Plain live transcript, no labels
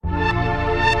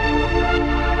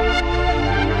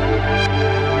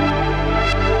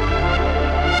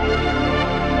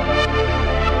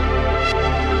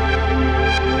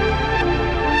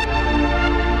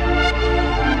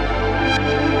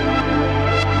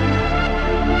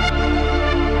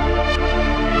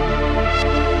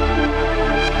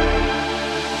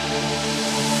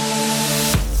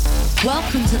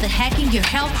Your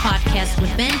Health Podcast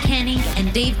with Ben Canning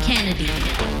and Dave Kennedy.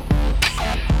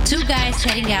 Two guys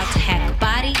heading out to hack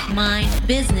body, mind,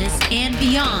 business, and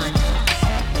beyond.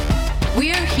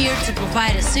 We are here to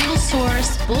provide a single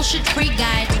source, bullshit-free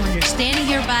guide to understanding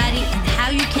your body and how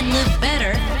you can live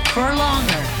better for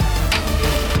longer.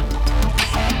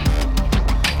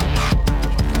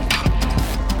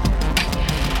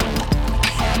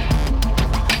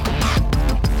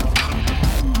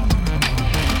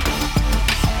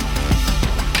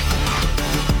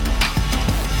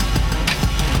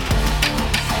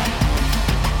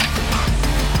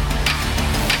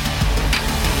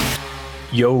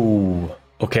 Yo,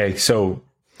 okay, so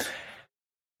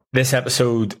this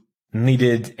episode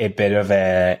needed a bit of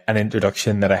an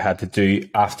introduction that I had to do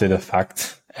after the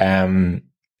fact.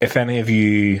 If any of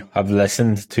you have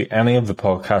listened to any of the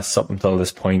podcasts up until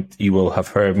this point, you will have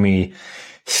heard me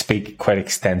speak quite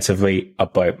extensively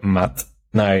about Matt.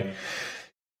 Now,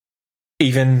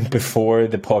 even before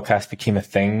the podcast became a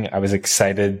thing, I was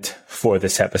excited for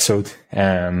this episode.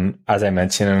 As I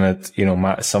mentioned in it,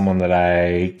 Matt is someone that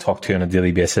I talk to on a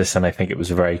daily basis, and I think it was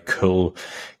a very cool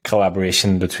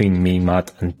collaboration between me,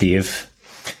 Matt, and Dave.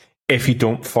 If you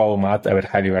don't follow Matt, I would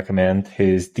highly recommend.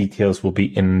 His details will be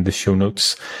in the show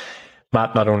notes.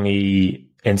 Matt not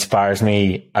only inspires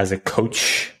me as a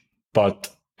coach, but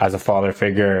as a father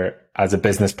figure, as a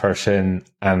business person,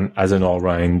 and as an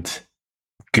all-round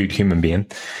good human being.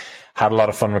 Had a lot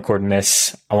of fun recording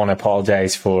this. I want to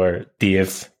apologize for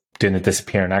Dave doing the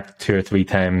disappearing act 2 or 3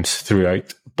 times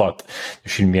throughout, but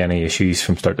there shouldn't be any issues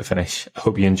from start to finish. I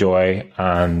hope you enjoy,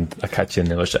 and I'll catch you on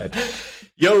the other side.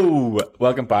 Yo,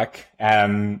 welcome back.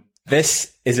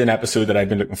 This is an episode that I've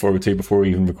been looking forward to before we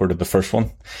even recorded the first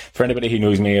one. For anybody who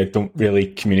knows me, I don't really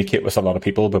communicate with a lot of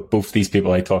people, but both these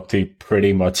people I talk to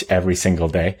pretty much every single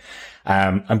day.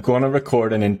 I'm going to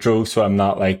record an intro so I'm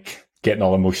not getting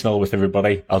all emotional with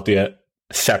everybody. I'll do it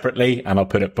separately and I'll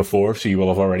put it before, so you will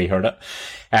have already heard it.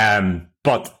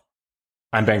 But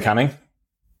I'm Ben Canning.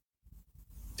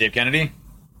 Dave Kennedy.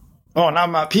 Oh, and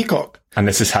I'm Matt Peacock. And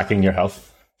this is Hacking Your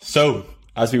Health. So,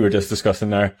 as we were just discussing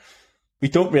there, we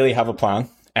don't really have a plan.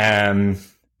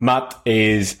 Matt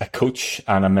is a coach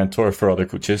and a mentor for other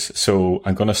coaches. So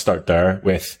I'm going to start there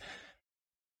with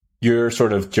your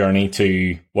sort of journey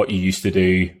to what you used to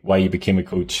do, why you became a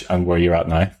coach, and where you're at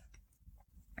now.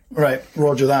 Right,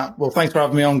 roger that. Well, thanks for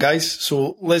having me on, guys.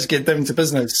 So let's get down to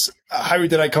business. How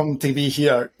did I come to be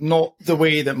here? Not the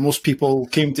way that most people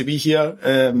came to be here.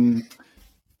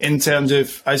 In terms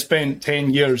of, I spent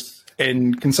 10 years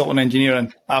in consultant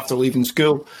engineering after leaving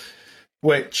school,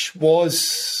 which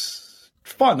was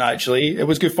fun, actually. It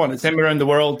was good fun. It sent me around the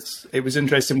world. It was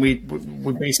interesting. We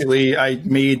basically, I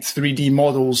made 3D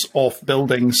models of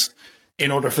buildings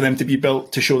in order for them to be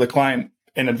built to show the client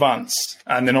in advance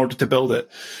and in order to build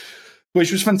it,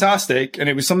 which was fantastic. And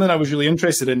it was something I was really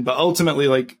interested in. But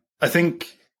ultimately, I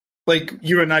think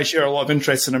you and I share a lot of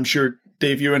interests, and I'm sure,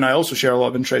 Dave, you and I also share a lot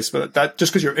of interests, but that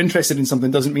just because you're interested in something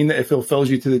doesn't mean that it fulfills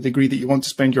you to the degree that you want to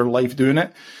spend your life doing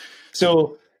it.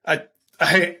 So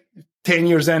I 10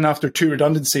 years in, after 2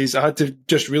 redundancies, I had to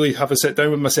just really have a sit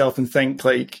down with myself and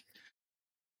think,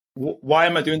 why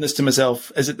am I doing this to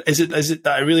myself? Is it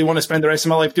that I really want to spend the rest of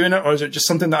my life doing it, or is it just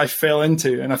something that I fell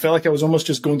into? And I felt like I was almost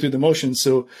just going through the motions.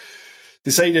 So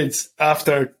decided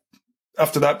after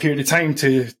that period of time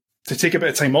to take a bit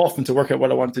of time off and to work out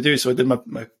what I wanted to do. So I did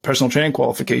my personal training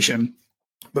qualification.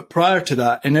 But prior to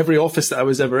that, in every office that I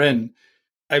was ever in,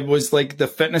 I was like the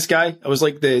fitness guy. I was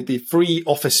like the free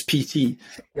office PT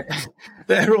that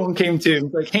everyone came to.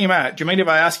 Like, hey, Matt, do you mind if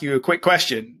I ask you a quick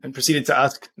question? And proceeded to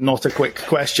ask not a quick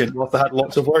question whilst I had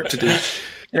lots of work to do.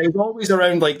 And it was always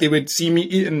around, they would see me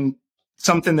eating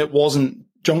something that wasn't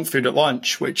junk food at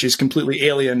lunch, which is completely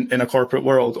alien in a corporate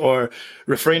world, or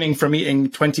refraining from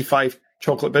eating 25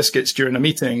 chocolate biscuits during a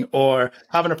meeting, or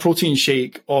having a protein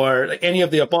shake, or any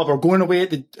of the above, or going away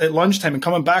at lunchtime and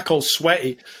coming back all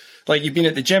sweaty. You've been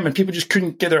at the gym, and people just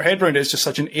couldn't get their head around it. It's just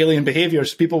such an alien behavior.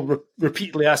 So people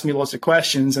repeatedly asked me lots of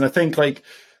questions. And I think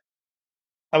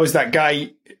I was that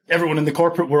guy. Everyone in the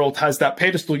corporate world has that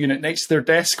pedestal unit next to their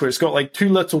desk where it's got 2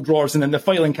 little drawers and then the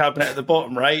filing cabinet at the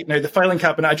bottom, right? Now the filing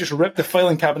cabinet, I just ripped the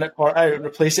filing cabinet part out and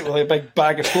replaced it with a big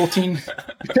bag of protein.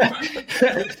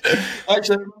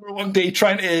 Actually, I remember one day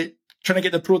trying to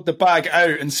get the bag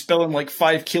out and spilling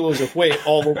 5 kilos of weight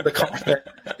all over the carpet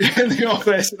in the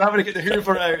office, and having to get the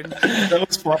Hoover out. And that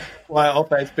was fly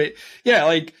office. But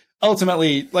yeah,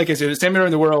 ultimately, like I said, it's sent me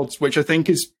around the world, which I think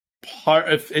is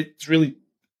part of it's really.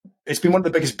 It's been one of the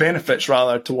biggest benefits,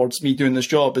 rather, towards me doing this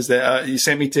job, is that he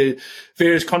sent me to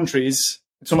various countries,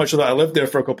 so much so that I lived there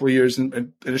for a couple of years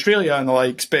in Australia and the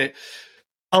likes. But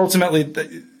ultimately,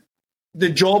 the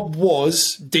job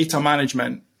was data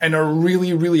management in a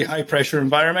really, really high pressure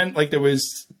environment. Like there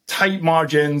was tight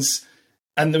margins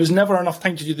and there was never enough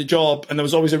time to do the job. And there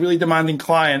was always a really demanding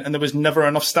client and there was never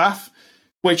enough staff,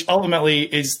 which ultimately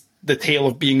is the tale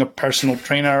of being a personal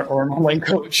trainer or an online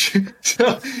coach.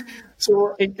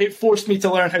 So it forced me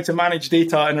to learn how to manage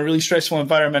data in a really stressful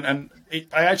environment. And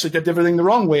I actually did everything the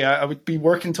wrong way. I would be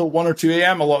working till 1 or 2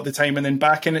 a.m. a lot of the time and then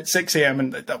back in at 6 a.m.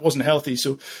 And that wasn't healthy.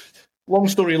 So long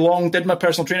story long, did my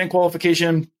personal training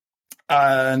qualification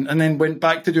and then went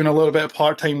back to doing a little bit of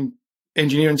part-time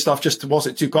engineering stuff just whilst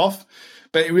it took off.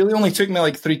 But it really only took me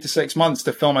like 3 to 6 months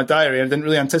to fill my diary. I didn't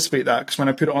really anticipate that because when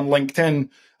I put it on LinkedIn,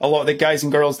 a lot of the guys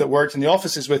and girls that worked in the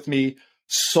offices with me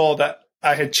saw that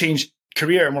I had changed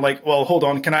career and were like, well, hold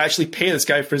on, can I actually pay this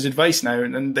guy for his advice now?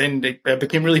 And then they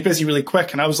became really busy really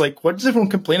quick. And I was like, what does everyone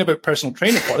complain about personal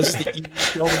training for? This is the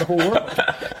easiest job in the whole world.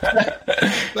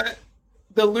 But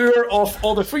the lure of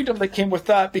all the freedom that came with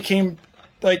that became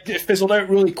like, it fizzled out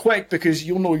really quick because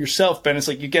you'll know yourself, Ben. It's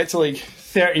like you get to like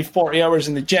 30, 40 hours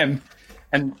in the gym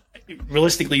and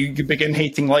realistically you begin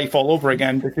hating life all over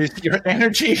again because your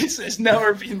energy has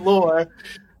never been lower.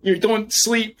 You don't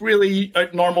sleep really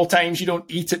at normal times. You don't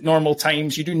eat at normal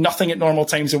times. You do nothing at normal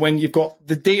times. And when you've got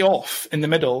the day off in the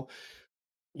middle,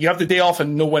 you have the day off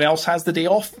and no one else has the day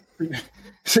off.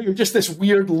 So you're just this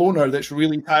weird loner that's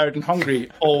really tired and hungry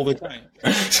all the time.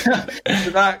 So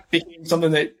that became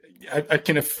something that I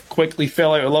kind of quickly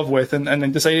fell out of love with and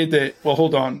then decided that, well,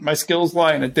 hold on, my skills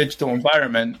lie in a digital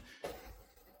environment.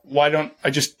 Why don't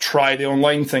I just try the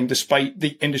online thing despite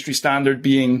the industry standard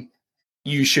being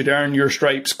you should earn your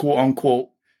stripes, quote unquote,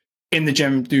 in the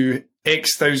gym, do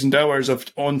X thousand hours of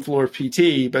on-floor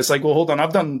PT. But it's like, well, hold on,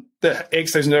 I've done the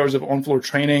X thousand hours of on-floor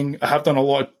training. I have done a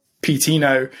lot of PT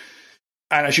now,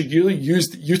 and I should really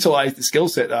utilize the skill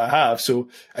set that I have. So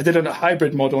I did a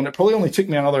hybrid model, and it probably only took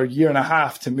me another 1.5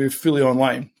 years to move fully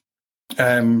online,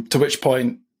 to which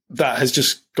point that has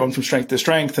just gone from strength to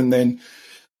strength. And then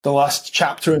the last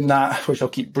chapter in that, which I'll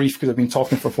keep brief because I've been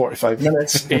talking for 45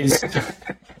 minutes, is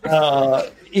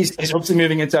obviously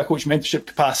moving into a coach mentorship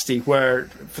capacity where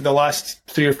for the last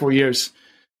 3 or 4 years,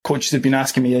 coaches have been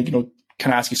asking me,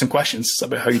 can I ask you some questions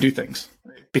about how you do things?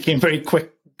 It became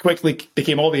quickly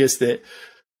became obvious that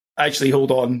actually,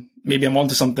 hold on, maybe I'm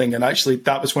onto something. And actually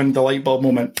that was when the light bulb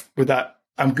moment with that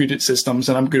I'm good at systems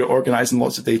and I'm good at organizing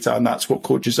lots of data. And that's what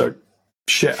coaches are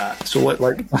shit at. So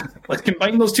let's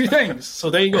combine those two things. So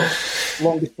there you go.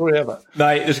 Longest story ever.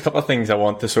 Now, there's a couple of things I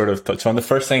want to sort of touch on. The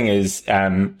first thing is,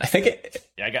 I think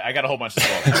I got a whole bunch as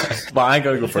well. well, I'm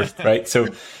going to go first, right? So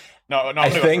I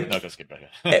think go skip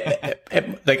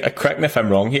it, correct me if I'm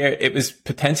wrong here. It was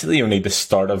potentially only the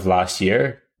start of last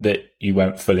year that you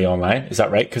went fully online. Is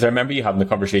that right? Because I remember you having the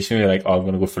conversation. You're like, "Oh, I'm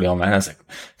going to go fully online." I was like,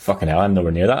 "Fucking hell, I'm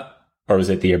nowhere near that." Or was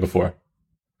it the year before?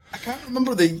 I can't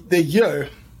remember the year.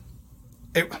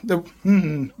 It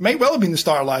might well have been the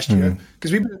start of last year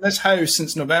because we've been in this house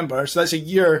since November, so that's a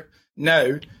year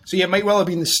now. So yeah, it might well have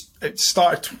been the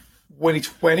start of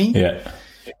 2020.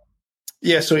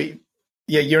 Yeah. So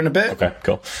year and a bit. Okay,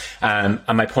 cool. And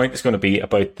my point is going to be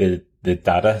about the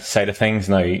data side of things.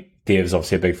 Now, Dave's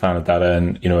obviously a big fan of data,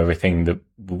 and everything that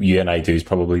you and I do is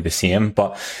probably the same.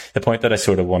 But the point that I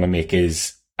sort of want to make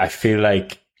is, I feel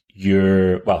like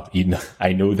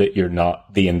I know that you're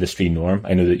not the industry norm.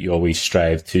 I know that you always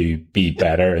strive to be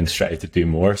better and strive to do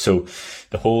more. So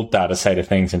the whole data side of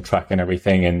things and tracking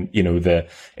everything, and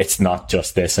it's not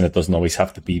just this, and it doesn't always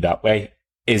have to be that way.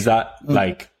 Is that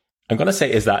I'm going to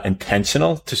say, is that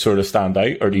intentional to sort of stand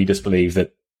out, or do you just believe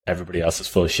that everybody else is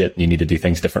full of shit and you need to do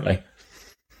things differently?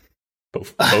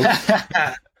 Both.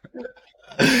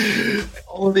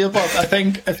 All of the above. I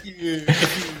think if you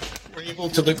were able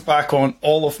to look back on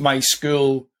all of my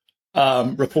school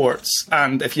reports,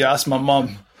 and if you ask my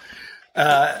mum,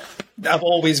 I've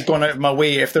always gone out of my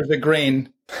way if there's a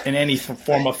grain in any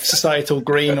form of societal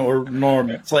grain or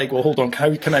norm. It's like, well, hold on,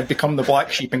 how can I become the black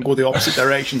sheep and go the opposite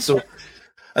direction? So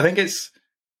I think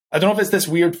I don't know if it's this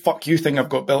weird fuck you thing I've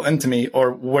got built into me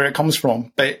or where it comes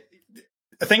from, but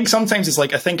I think sometimes it's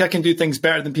like, I think I can do things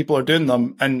better than people are doing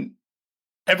them, and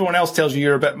everyone else tells you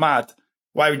you're a bit mad.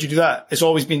 Why would you do that? It's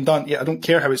always been done. Yeah, I don't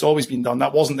care how it's always been done.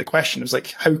 That wasn't the question. It was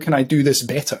like, how can I do this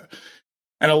better?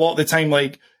 And a lot of the time,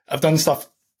 I've done stuff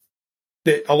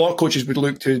that a lot of coaches would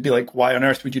look to be like, why on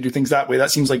earth would you do things that way?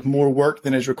 That seems like more work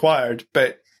than is required.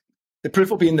 But the proof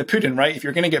will be in the pudding, right? If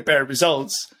you're going to get better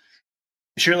results,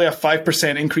 surely a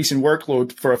 5% increase in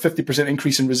workload for a 50%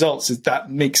 increase in results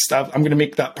I'm going to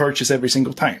make that purchase every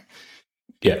single time.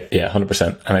 Yeah,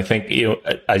 100%. And I think,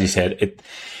 as you said,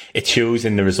 it shows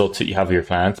in the results that you have with your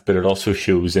clients, but it also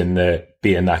shows in the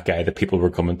being that guy that people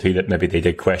were coming to that maybe they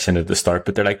did question at the start,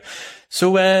 but they're like,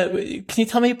 so can you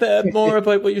tell me a bit more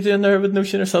about what you're doing there with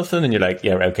Notion or something? And you're like,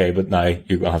 yeah, okay, but now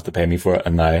you're going to have to pay me for it.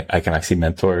 And now I can actually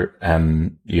mentor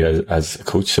you as a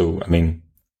coach. So, I mean,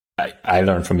 I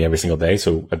learn from you every single day.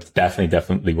 So it's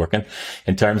definitely working.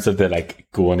 In terms of the like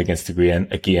going against the grain,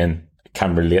 again,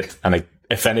 can relate. And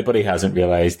if anybody hasn't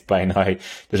realized by now,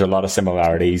 there's a lot of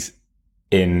similarities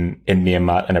in me and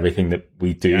Matt and everything that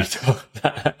we do.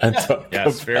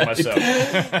 Yes, very much so.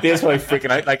 Dave's probably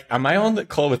freaking out. Like, am I on the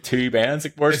call with two Bens?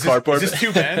 Like, where's cardboard? Is this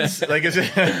two Bens? Like, is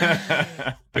it?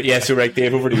 But yeah, so right,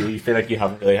 Dave, over to you. You feel like you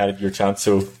haven't really had your chance,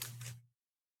 so.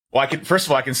 Well, first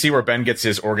of all, I can see where Ben gets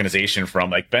his organization from.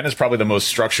 Like, Ben is probably the most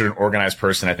structured and organized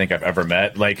person I think I've ever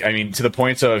met. Like, I mean, to the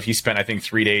point of he spent, I think,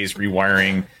 3 days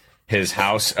rewiring his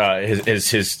house, his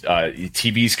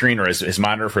TV screen or his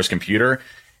monitor for his computer.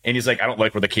 And he's like, I don't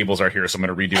like where the cables are here, so I'm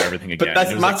going to redo everything again.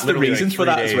 But Matt's the reason for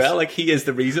that as well. Like, he is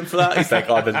the reason for that. He's like,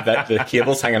 oh, the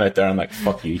cable's hanging out there. I'm like,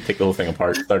 fuck you, take the whole thing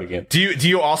apart, start again. Do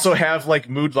you also have like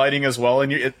mood lighting as well in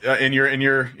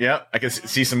your? Yeah, I can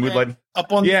see some mood lighting.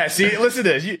 Yeah, see, listen to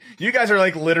this. You guys are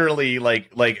like literally like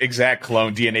exact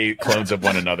DNA clones of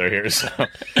one another here. So,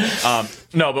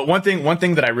 no, but one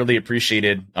thing that I really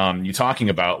appreciated you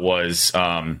talking about was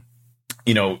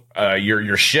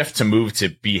your shift to move to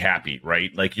be happy,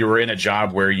 right? Like, you were in a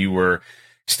job where you were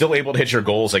still able to hit your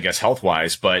goals, I guess, health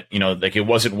wise, but like it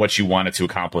wasn't what you wanted to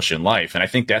accomplish in life. And I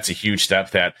think that's a huge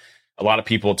step that a lot of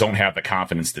people don't have the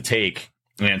confidence to take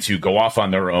and to go off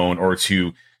on their own or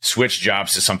to switch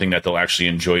jobs to something that they'll actually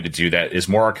enjoy to do that is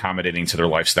more accommodating to their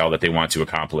lifestyle that they want to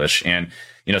accomplish. And,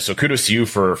 so kudos to you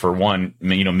for one,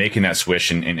 making that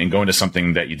switch and going to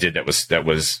something that you did that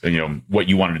was, what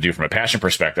you wanted to do from a passion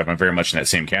perspective. I'm very much in that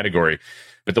same category.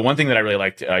 But the one thing that I really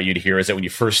liked you to hear is that when you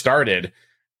first started,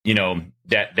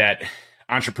 that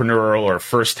entrepreneurial or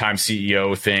first time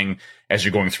CEO thing, as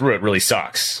you're going through it, really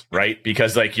sucks, right?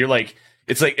 Because like,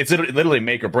 it's literally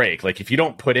make or break. Like, if you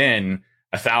don't put in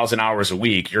 1,000 hours a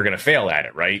week, you're going to fail at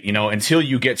it, right? Until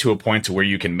you get to a point to where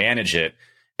you can manage it,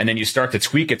 and then you start to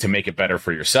tweak it to make it better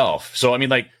for yourself. So, I mean,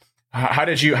 like, how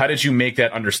did you make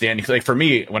that understanding? Like, for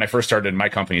me, when I first started in my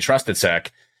company, Trusted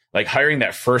Sec, like, hiring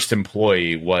that first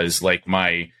employee was like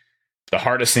the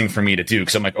hardest thing for me to do.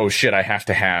 Cause I'm like, oh shit, I have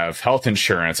to have health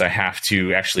insurance. I have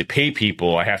to actually pay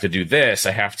people. I have to do this.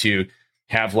 I have to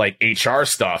have like HR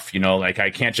stuff, like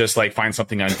I can't just like find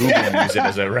something on Google and use it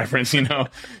as a reference,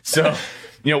 So,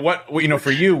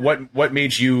 for you, what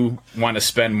made you want to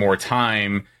spend more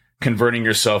time converting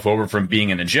yourself over from being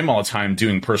in the gym all the time,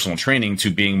 doing personal training,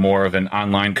 to being more of an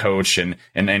online coach and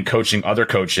coaching other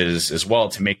coaches as well,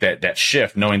 to make that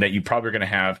shift, knowing that you probably are going to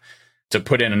have to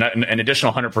put in an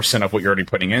additional 100% of what you're already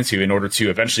putting into in order to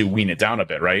eventually wean it down a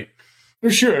bit, right?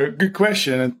 For sure. Good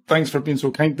question. And thanks for being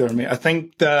so kind there, mate. I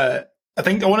think I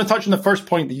want to touch on the first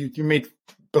point that you made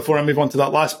before I move on to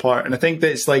that last part. And I think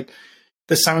that it's like,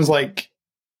 this sounds like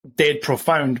dead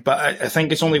profound, but I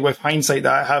think it's only with hindsight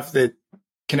that I have the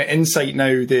kind of insight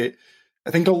now that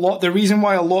I think the reason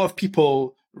why a lot of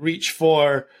people reach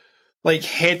for like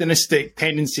hedonistic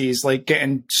tendencies, like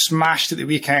getting smashed at the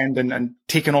weekend and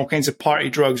taking all kinds of party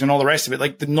drugs and all the rest of it,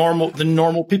 like the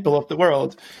normal people of the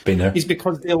world, is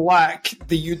because they lack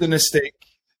the hedonistic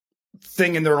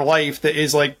thing in their life that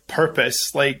is like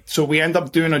purpose. Like, so we end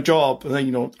up doing a job, I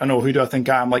know, who do I think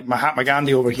I am? Like Mahatma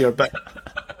Gandhi over here, but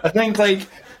I think like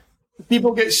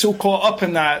people get so caught up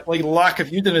in that like lack of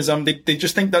hedonism, they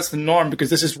just think that's the norm because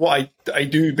this is what I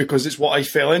do, because it's what I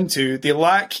fell into. They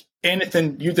lack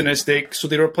anything hedonistic, so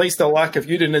they replace the lack of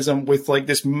hedonism with like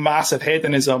this massive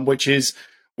hedonism, which is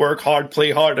work hard,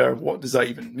 play harder. What does that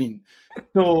even mean?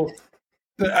 So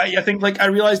I think like I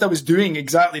realized I was doing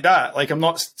exactly that. Like, I'm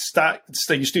not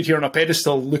you stood here on a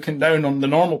pedestal looking down on the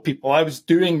normal people. I was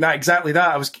doing exactly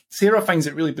that. Sarah finds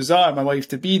it really bizarre, my wife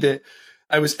to be, that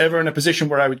I was ever in a position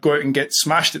where I would go out and get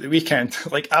smashed at the weekend,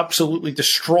 like absolutely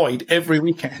destroyed every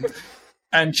weekend.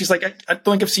 And she's like, I don't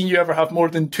think I've seen you ever have more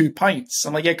than 2 pints.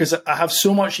 I'm like, yeah, because I have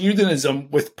so much hedonism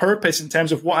with purpose in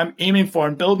terms of what I'm aiming for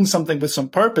and building something with some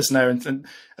purpose now. And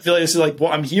I feel like this is like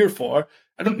what I'm here for.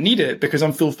 I don't need it because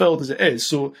I'm fulfilled as it is.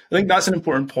 So I think that's an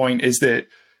important point, is that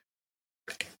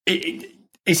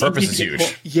purpose is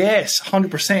huge. Yes,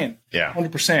 100%. Yeah.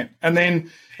 100%. And then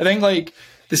I think like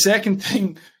the second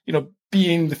thing,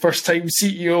 being the first time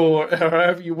CEO or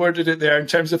however you worded it there, in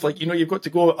terms of like, you've got to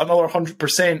go another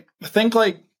 100%. I think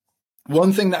like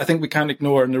one thing that I think we can't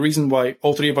ignore, and the reason why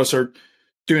all three of us are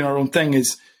doing our own thing,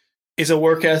 is is a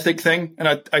work ethic thing. And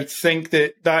I think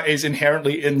that is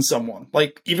inherently in someone.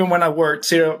 Like, even when I worked,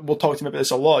 Sarah will talk to me about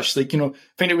this a lot. She's like,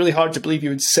 find it really hard to believe you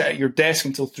would sit at your desk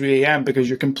until 3 a.m. because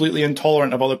you're completely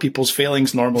intolerant of other people's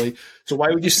failings normally. So why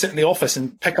would you sit in the office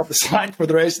and pick up the slack for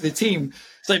the rest of the team?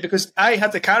 It's like, because I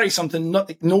had to carry something,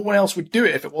 no one else would do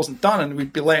it if it wasn't done, and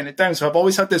we'd be letting it down. So I've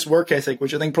always had this work ethic,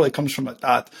 which I think probably comes from my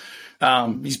dad.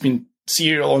 He's been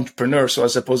serial entrepreneur, so I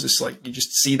suppose it's like you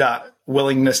just see that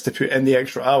willingness to put in the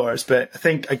extra hours. But I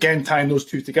think, again, tying those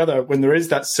two together, when there is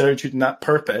that certitude and that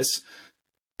purpose,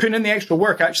 putting in the extra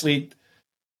work actually,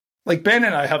 like Ben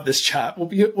and I have this chat, we'll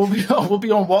be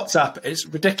on WhatsApp. It's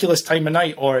ridiculous time of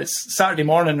night, or it's Saturday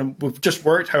morning and we've just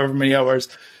worked however many hours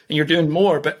and you're doing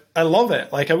more, but I love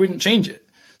it. Like, I wouldn't change it.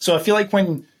 So I feel like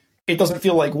when it doesn't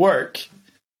feel like work,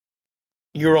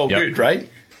 you're all good, right?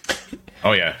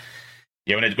 Oh yeah.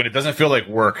 Yeah, when it doesn't feel like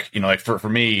work, like for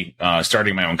me,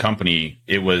 starting my own company,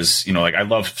 it was, like, I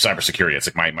love cybersecurity. It's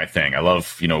like my thing. I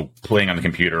love, playing on the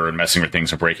computer and messing with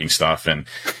things and breaking stuff. And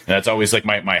that's always like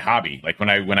my hobby. Like when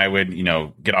I would,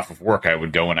 get off of work, I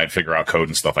would go and I'd figure out code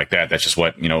and stuff like that. That's just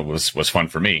what, was fun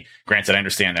for me. Granted, I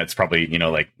understand that's probably,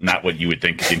 like not what you would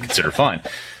think you'd consider fun.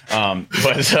 But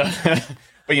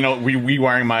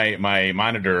rewiring my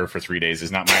monitor for 3 days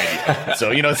is not my idea.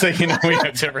 So it's like, we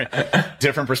have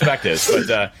different perspectives.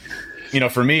 But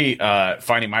for me,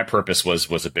 finding my purpose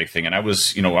was a big thing. And I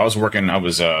was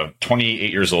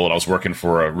 28 years old. I was working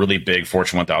for a really big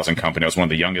Fortune 1000 company. I was one of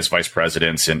the youngest vice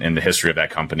presidents in the history of that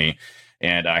company,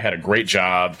 and I had a great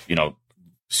job.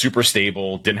 Super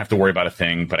stable, didn't have to worry about a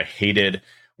thing. But I hated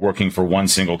working for one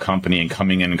single company and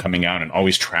coming in and coming out and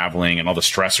always traveling and all the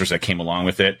stressors that came along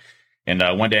with it. And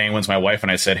one day I went to my wife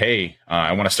and I said, hey,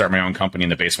 I want to start my own company in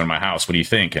the basement of my house. What do you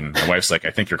think? And my wife's like, I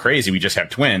think you're crazy. We just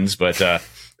have twins, but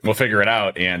we'll figure it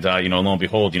out. And, lo and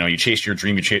behold, you chase your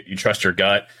dream, you trust your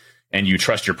gut, and you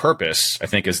trust your purpose, I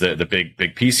think is the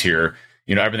big piece here.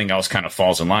 Everything else kind of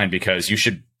falls in line, because you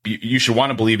should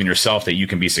want to believe in yourself that you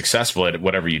can be successful at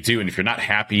whatever you do. And if you're not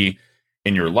happy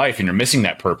in your life and you're missing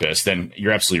that purpose, then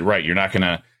you're absolutely right. You're not going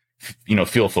to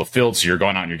feel fulfilled. So you're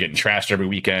going out and you're getting trashed every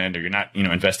weekend, or you're not,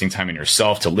 investing time in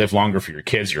yourself to live longer for your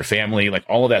kids, your family. Like,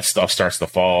 all of that stuff starts to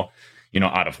fall,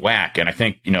 out of whack. And I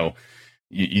think,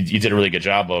 you did a really good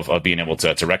job of being able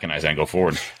to recognize that and go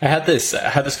forward. I had this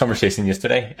conversation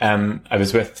yesterday. I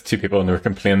was with two people and they were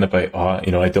complaining about,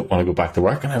 I don't want to go back to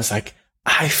work. And I was like,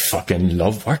 I fucking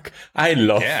love work. I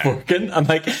love working. I'm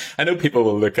like, I know people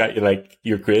will look at you like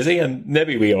you're crazy, and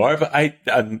maybe we are, but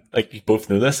I'm like, you both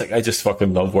know this. Like, I just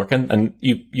fucking love working. And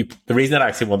the reason that I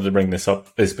actually wanted to bring this up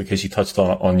is because you touched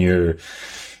on your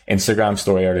Instagram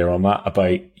story earlier on that,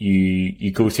 about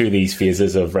you go through these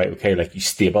phases of, right, okay, like you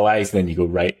stabilize, and then you go,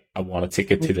 right, I want to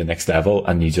take it to the next level,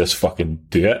 and you just fucking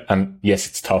do it. And yes,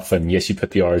 it's tough, and yes, you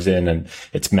put the hours in, and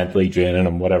it's mentally draining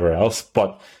and whatever else,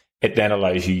 but it then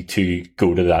allows you to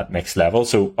go to that next level.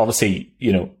 So obviously,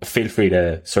 feel free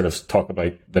to sort of talk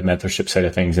about the mentorship side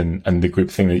of things and the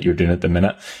group thing that you're doing at the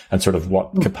minute, and sort of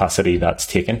what capacity that's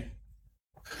taken.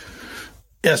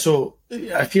 Yeah. So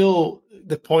I feel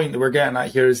the point that we're getting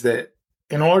at here is that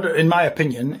in my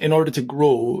opinion, in order to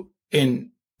grow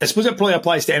I suppose it probably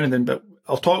applies to anything, but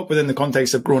I'll talk within the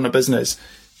context of growing a business.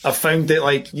 I've found that,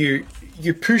 like, you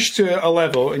push to a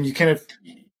level and you kind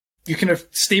of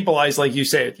stabilize, like you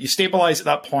said. You stabilize at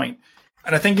that point.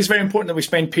 And I think it's very important that we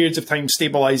spend periods of time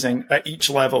stabilizing at each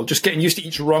level, just getting used to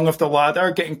each rung of the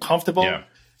ladder, getting comfortable,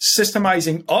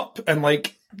 systemizing up, and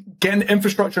like getting the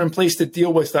infrastructure in place to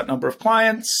deal with that number of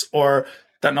clients or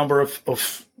that number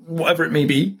of whatever it may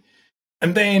be.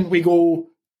 And then we go,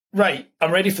 right,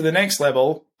 I'm ready for the next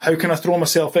level. How can I throw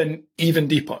myself in even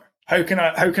deeper? How can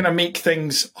I make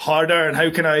things harder, and how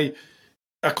can I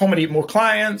accommodate more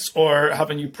clients, or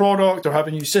have a new product, or have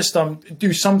a new system,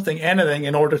 do something, anything,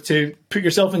 in order to put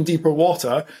yourself in deeper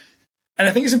water. And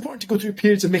I think it's important to go through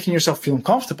periods of making yourself feel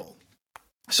uncomfortable.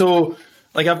 So,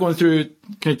 like, I've gone through,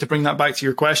 to bring that back to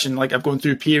your question, like, I've gone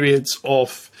through periods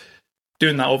of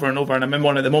doing that over and over. And I'm in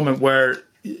one at the moment where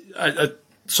I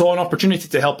saw an opportunity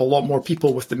to help a lot more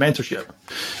people with the mentorship.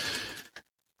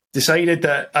 Decided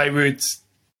that I would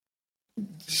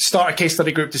start a case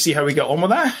study group to see how we get on with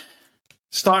that.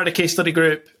 Started a case study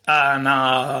group, and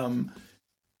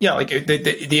like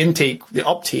the intake, the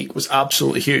uptake was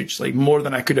absolutely huge, like more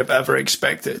than I could have ever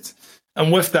expected.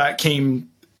 And with that came,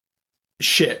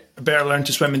 I better learn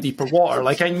to swim in deeper water.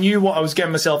 Like, I knew what I was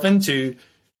getting myself into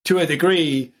to a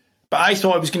degree, but I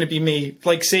thought it was going to be me.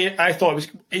 Like, say, I thought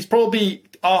it's probably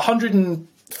 150%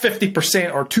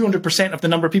 or 200% of the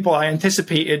number of people I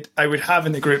anticipated I would have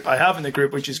in the group. I have in the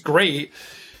group, which is great.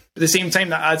 At the same time,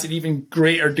 that adds an even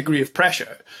greater degree of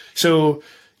pressure. So,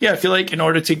 Yeah, I feel like in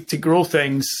order to grow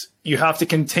things, you have to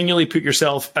continually put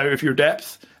yourself out of your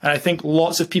depth. And I think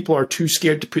lots of people are too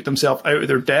scared to put themselves out of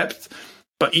their depth.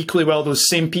 But equally well, those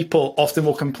same people often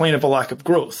will complain of a lack of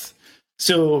growth.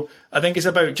 So I think it's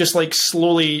about just like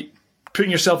slowly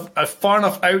putting yourself far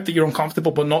enough out that you're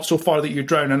uncomfortable, but not so far that you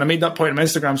drown. And I made that point in my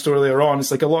Instagram story earlier on.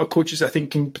 It's like a lot of coaches, I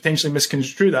think, can potentially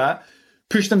misconstrue that,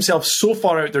 push themselves so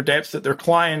far out their depth that their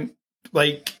client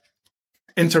like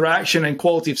interaction and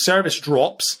quality of service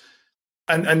drops.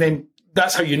 And then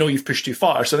that's how you know you've pushed too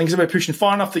far. So I think it's about pushing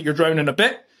far enough that you're drowning a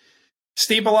bit,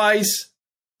 stabilize,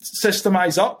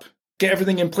 systemize up, get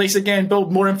everything in place again,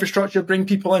 build more infrastructure, bring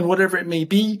people in, whatever it may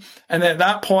be. And at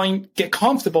that point, get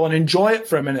comfortable and enjoy it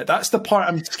for a minute. That's the part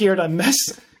I'm scared I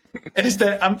miss. Is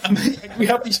that we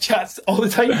have these chats all the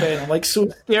time, man. I'm like so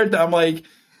scared that I'm like,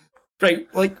 right,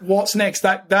 like what's next?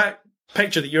 That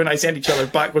picture that you and I send each other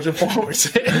backwards and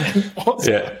forwards.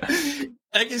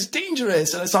 Like it's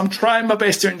dangerous. And so I'm trying my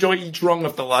best to enjoy each rung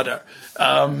of the ladder.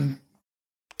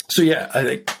 So yeah, I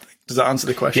think, does that answer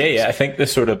the question? Yeah. I think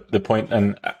this sort of the point,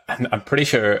 and I'm pretty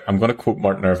sure I'm going to quote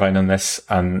Martin Irvine on this,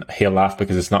 and he'll laugh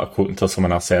because it's not a quote until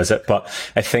someone else says it. But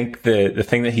I think the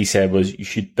thing that he said was you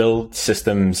should build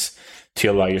systems to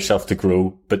allow yourself to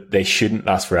grow, but they shouldn't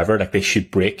last forever. Like they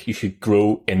should break. You should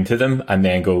grow into them and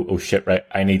then go, oh shit, right,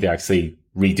 I need to actually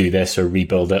redo this or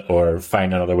rebuild it or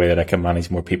find another way that I can manage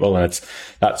more people. And it's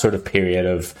that sort of period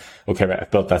of, okay, right,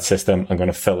 I've built that system. I'm going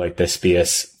to fill out this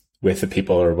space with the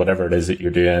people or whatever it is that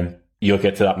you're doing. You'll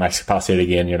get to that max capacity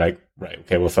again. You're like, right,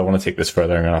 okay, well, if I want to take this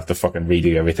further, I'm going to have to fucking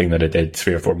redo everything that I did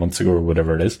 3 or 4 months ago or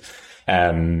whatever it is.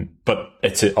 But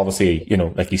it's obviously, you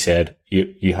know, like you said,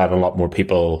 you had a lot more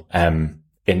people,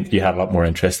 you had a lot more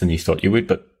interest than you thought you would,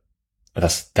 but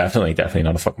that's definitely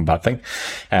not a fucking bad thing.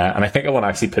 And I think I want to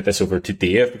actually put this over to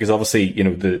Dave because obviously, you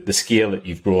know, the scale that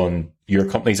you've grown your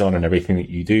companies on and everything that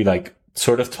you do, like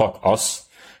sort of talk us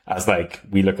as like,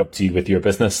 we look up to you with your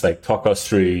business, like talk us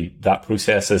through that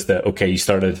process as that, okay, you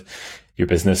started your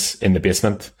business in the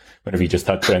basement whenever you just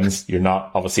had friends. You're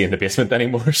not obviously in the basement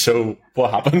anymore. So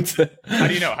what happened? How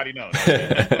do you know? You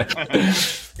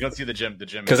don't see the gym.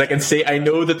 Because I can see, I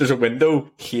know that there's a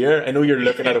window here. I know you're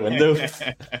looking at a window.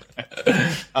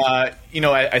 You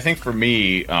know, I think for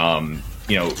me, you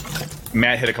know,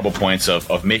 Matt hit a couple points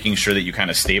of making sure that you kind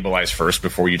of stabilize first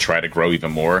before you try to grow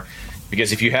even more.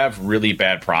 Because if you have really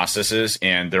bad processes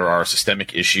and there are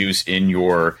systemic issues in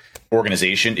your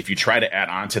organization, if you try to add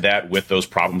on to that with those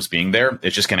problems being there,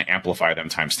 it's just going to amplify them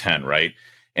times 10, right?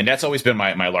 And that's always been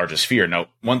my largest fear. Now,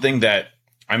 one thing that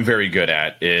I'm very good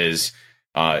at is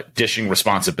dishing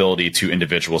responsibility to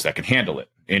individuals that can handle it.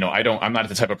 You know, I'm not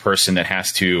the type of person that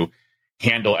has to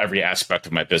handle every aspect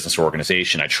of my business or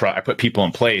organization. I put people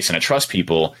in place and I trust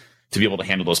people to be able to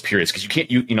handle those periods because you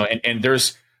can't, you know, and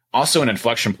there's also an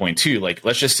inflection point too. Like,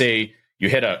 let's just say you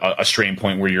hit a strain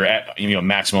point where you're at, you know,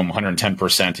 maximum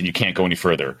 110% and you can't go any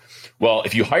further. Well,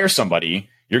 if you hire somebody,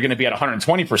 you're going to be at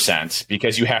 120%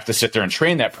 because you have to sit there and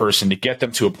train that person to get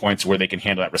them to a point where they can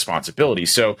handle that responsibility.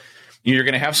 So you're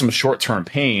going to have some short-term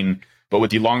pain, but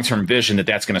with the long-term vision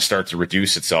that's going to start to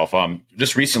reduce itself.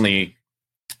 Just recently,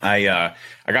 I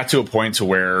got to a point to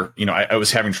where, you know, I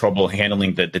was having trouble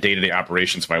handling the day-to-day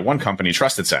operations of my one company,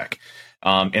 Trusted Sec.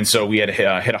 And so we had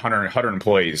hit 100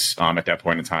 employees at that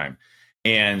point in time.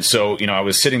 And so, you know, I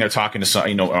was sitting there talking to some,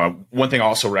 you know, one thing I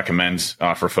also recommend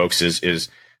for folks is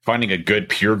finding a good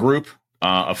peer group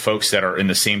of folks that are in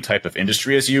the same type of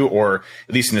industry as you, or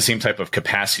at least in the same type of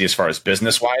capacity as far as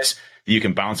business wise, that you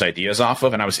can bounce ideas off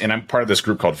of. And I'm part of this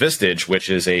group called Vistage, which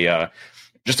is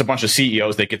just a bunch of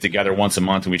CEOs that get together once a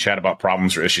month and we chat about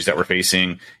problems or issues that we're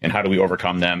facing and how do we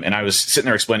overcome them. And I was sitting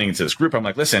there explaining to this group, I'm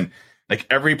like, listen, like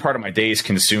every part of my day is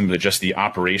consumed with just the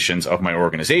operations of my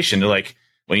organization. They're like,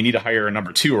 well, you need to hire a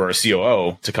number 2 or a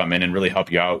COO to come in and really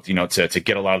help you out, you know, to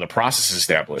get a lot of the processes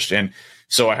established. And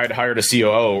so I had hired a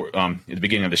COO at the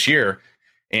beginning of this year.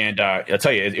 And I'll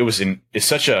tell you, it's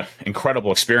such an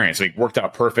incredible experience. It worked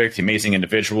out perfect, amazing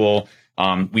individual.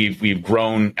 We've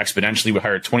grown exponentially. We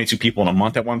hired 22 people in a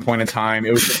month at one point in time.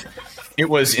 It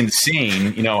was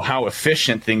insane, you know, how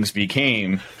efficient things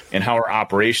became and how our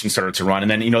operations started to run.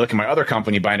 And then, you know, look at my other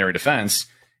company, Binary Defense,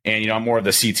 and, you know, I'm more of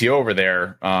the CTO over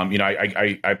there. You know,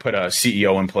 I put a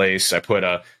CEO in place. I put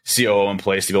a COO in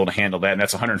place to be able to handle that. And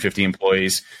that's 150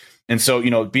 employees. And so,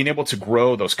 you know, being able to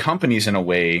grow those companies in a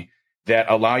way that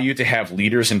allow you to have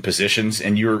leaders in positions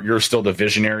and you're still the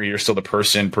visionary, you're still the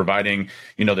person providing,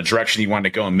 you know, the direction you want to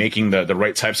go and making the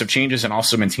right types of changes and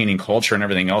also maintaining culture and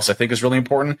everything else, I think is really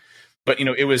important. But, you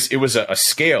know, it was a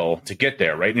scale to get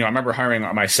there, right? You know, I remember hiring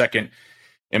my second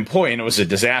employee, and it was a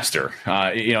disaster.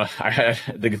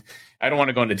 I don't want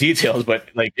to go into details, but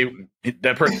like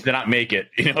that person did not make it.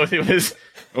 It was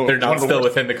they're not still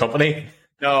within the company.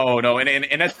 No,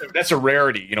 and that's a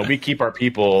rarity. We keep our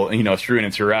people, through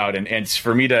and throughout. And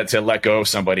for me to let go of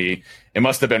somebody, it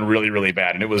must have been really, really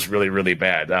bad. And it was really, really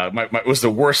bad. It was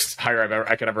the worst hire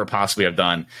I could ever possibly have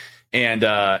done. And,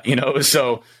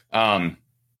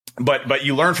 but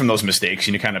you learn from those mistakes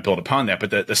and you kind of build upon that.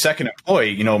 But the second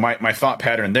employee, my thought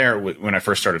pattern there when I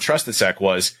first started TrustedSec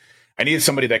was I needed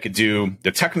somebody that could do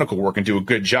the technical work and do a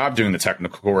good job doing the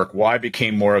technical work. While I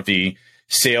became more of the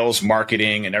sales,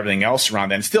 marketing, and everything else around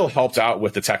that, and still helped out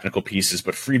with the technical pieces,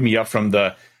 but freed me up from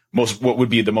what would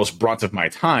be the most brunt of my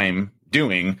time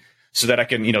doing, so that I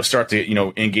can, start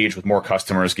to, engage with more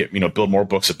customers, build more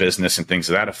books of business and things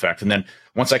of that effect. And then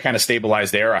once I kind of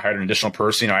stabilized there, I hired an additional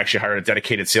person. I actually hired a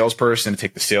dedicated salesperson to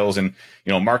take the sales and,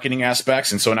 marketing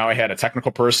aspects. And so now I had a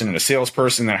technical person and a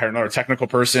salesperson, then I hired another technical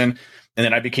person. And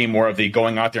then I became more of the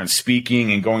going out there and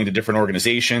speaking and going to different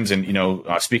organizations and,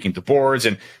 speaking to boards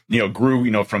and,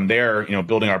 grew, from there,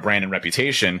 building our brand and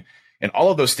reputation. And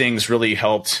all of those things really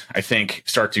helped, I think,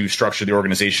 start to structure the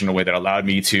organization in a way that allowed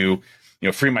me to,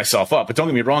 free myself up. But don't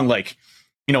get me wrong, like,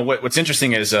 what's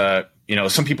interesting is,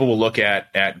 some people will look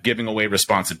at giving away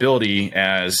responsibility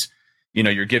as,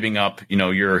 you're giving up,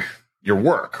 your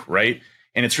work, right?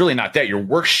 And it's really not that. Your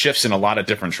work shifts in a lot of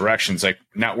different directions. Like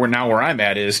now where I'm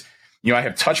at is, I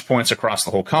have touch points across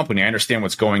the whole company. I understand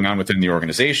what's going on within the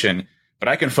organization, but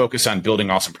I can focus on building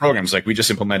awesome programs. Like we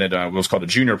just implemented what was called a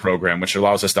junior program, which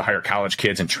allows us to hire college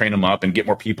kids and train them up and get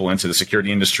more people into the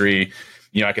security industry.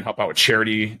 I can help out with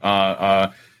charity, things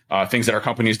that our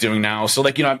company is doing now. So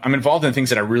like, I'm involved in things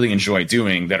that I really enjoy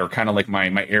doing that are kind of like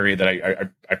my area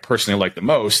that I personally like the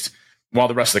most, while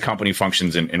the rest of the company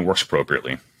functions and works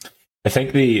appropriately. I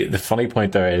think the funny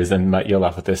point there is, and Matt, you'll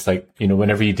laugh at this, like,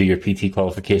 whenever you do your PT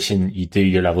qualification, you do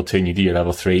your level 2 and you do your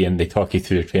level 3 and they talk you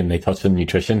through the training, they touch on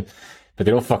nutrition, but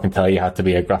they don't fucking tell you have to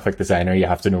be a graphic designer, you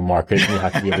have to know marketing, you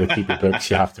have to be able to keep your books,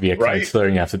 you have to be a counselor,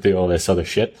 and you have to do all this other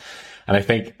shit. And I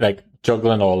think like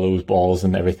juggling all those balls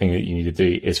and everything that you need to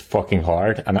do is fucking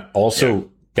hard. And also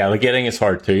delegating is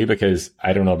hard too, because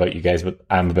I don't know about you guys, but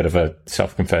I'm a bit of a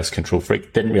self-confessed control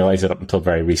freak. Didn't realize it up until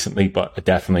very recently, but I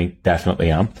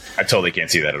definitely am. I totally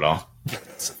can't see that at all.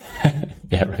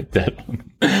 Yeah, right.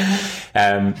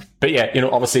 But yeah,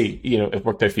 obviously, it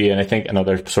worked out for you. And I think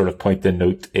another sort of point to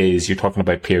note is you're talking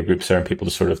about peer groups there and people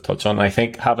to sort of touch on. And I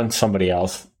think having somebody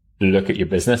else look at your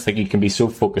business, like you can be so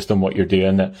focused on what you're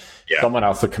doing that someone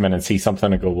else will come in and see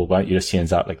something and go, well, why don't you just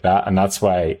change that like that? And that's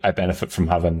why I benefit from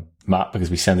having Matt, because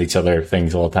we send each other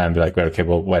things all the time. Be like, well, okay,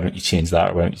 well, why don't you change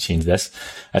that? Or why don't you change this?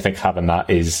 I think having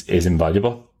that is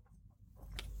invaluable.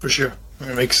 For sure.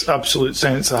 It makes absolute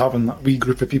sense of having that wee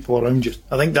group of people around you.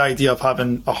 I think the idea of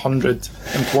having 100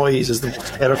 employees is the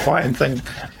most terrifying thing.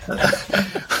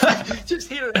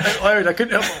 Just hearing it out loud, I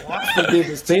couldn't help but laugh when Dave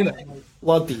was saying it.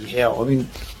 Bloody hell. I mean,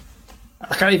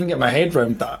 I can't even get my head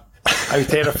around that. How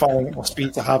terrifying it must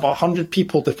be to have 100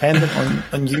 people dependent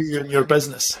on you and your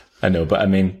business. I know, but I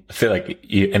mean, I feel like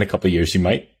in a couple of years you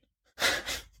might.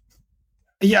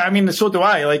 Yeah, I mean, so do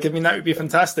I. Like, I mean, that would be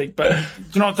fantastic. But do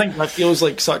you not think that feels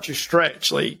like such a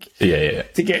stretch? Like, yeah.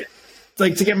 To get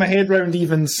my head around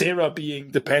even Sarah being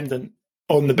dependent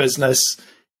on the business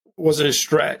was a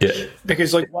stretch. Yeah.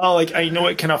 Because, like, while like I know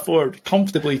it can afford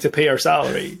comfortably to pay her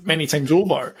salary many times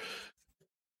over,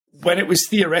 when it was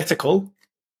theoretical,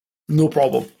 no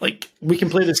problem. Like, we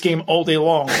can play this game all day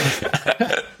long.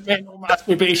 Mental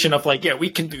masturbation of like, yeah,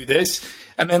 we can do this.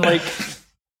 And then like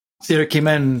Sarah came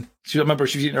in. I remember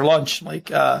she was eating her lunch. I'm like,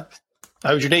 how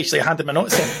was your day? She's like, I handed my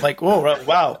notes in. I'm like, whoa,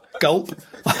 wow, gulp.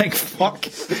 Like, fuck.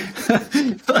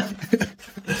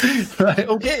 Right,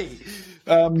 okay.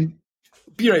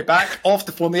 Be right back. Off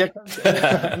the phone there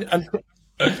and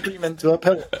scream into a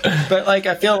pillow. But like,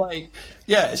 I feel like,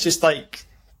 yeah, it's just like,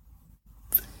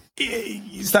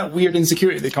 it's that weird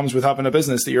insecurity that comes with having a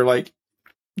business that you're like,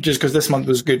 just because this month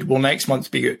was good, will next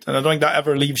month be good? And I don't think that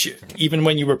ever leaves you. Even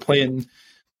when you were playing,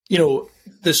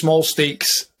 the small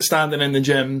stakes, standing in the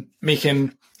gym,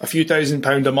 making a few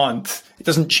 £1,000s a month, it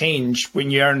doesn't change when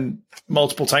you earn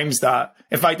multiple times that.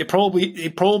 In fact, it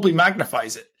probably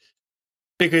magnifies it,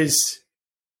 because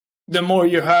the more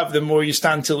you have, the more you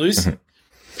stand to lose. Mm-hmm.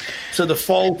 So the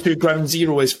fall to ground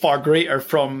zero is far greater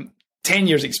from 10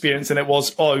 years experience than it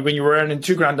was when you were earning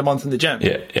 $2,000 a month in the gym.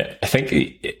 Yeah. I think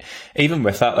even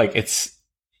with that, like, it's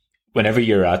whenever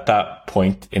you're at that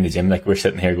point in the gym, like we're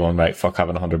sitting here going, right, fuck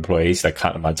having 100 employees, I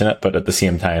can't imagine it. But at the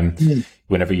same time,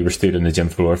 whenever you were stood on the gym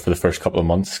floor for the first couple of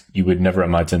months, you would never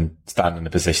imagine standing in the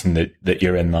position that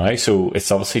you're in now. So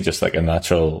it's obviously just like a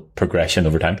natural progression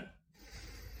over time.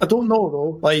 I don't know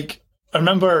though. Like, I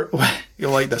remember,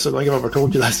 you'll like this, I don't think I've ever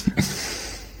told you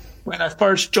this. When I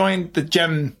first joined the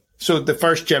gym, so the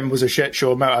first gym was a shit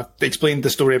show. I explained the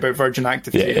story about Virgin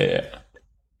Active. Yeah.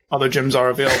 Other gyms are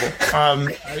available.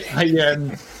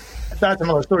 That's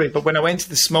another story. But when I went to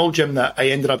the small gym that I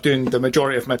ended up doing the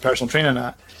majority of my personal training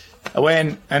at, I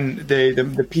went and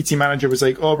the PT manager was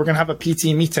like, "Oh, we're going to have a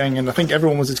PT meeting," and I think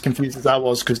everyone was as confused as I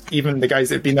was, because even the guys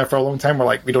that had been there for a long time were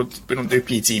like, "We don't do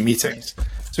PT meetings."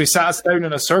 So he sat us down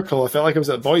in a circle. I felt like I was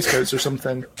at Boy Scouts or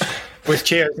something, with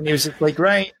chairs, and he was just like,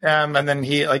 "Right," and then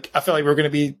he I felt like we were going to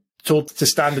be told to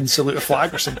stand and salute a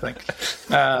flag or something.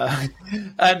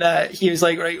 And he was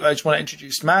like, "Right, I just want to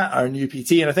introduce Matt, our new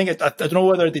PT." And I think, I don't know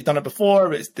whether they'd done it before,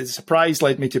 but the surprise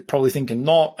led me to probably thinking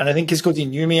not. And I think it's because he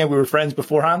knew me and we were friends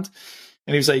beforehand.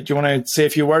 And he was like, "Do you want to say a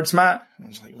few words, Matt?" And I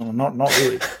was like, "Well, not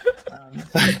really."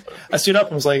 I stood up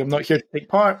and was like, "I'm not here to take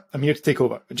part. I'm here to take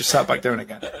over." I just sat back down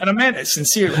again. And I meant it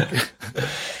sincerely.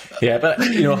 Yeah, but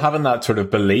having that sort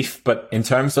of belief, but in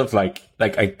terms of like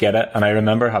I get it, and I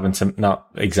remember having some, not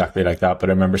exactly like that, but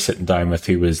I remember sitting down with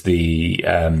who was the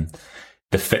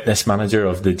fitness manager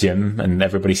of the gym, and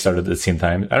everybody started at the same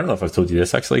time. I don't know if I've told you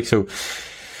this actually. So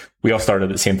we all started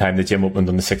at the same time. The gym opened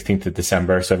on the 16th of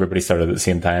December, so everybody started at the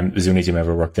same time. It was the only gym I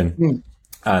ever worked in.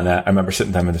 And I remember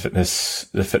sitting down with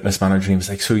the fitness manager, and he was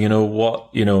like, "So,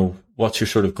 what's your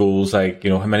sort of goals? Like,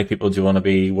 how many people do you want to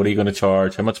be? What are you going to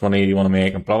charge? How much money do you want to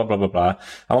make?" And blah, blah, blah, blah, blah. And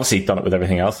obviously he'd done it with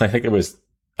everything else. And I think it was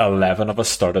 11 of us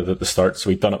started at the start.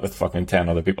 So he'd done it with fucking 10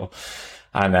 other people.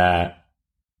 And,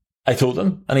 I told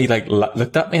him, and he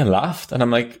looked at me and laughed. And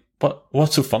I'm like, "But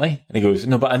what's so funny?" And he goes,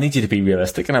 "No, but I need you to be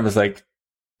realistic." And I was like,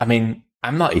 I mean,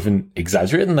 I'm not even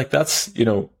exaggerating. Like, that's,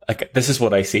 this is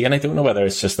what I see. And I don't know whether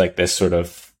it's just like this sort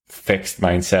of fixed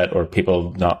mindset or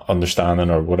people not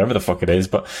understanding or whatever the fuck it is,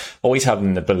 but always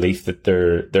having the belief that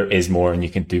there is more and you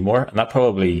can do more. And that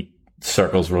probably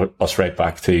circles us right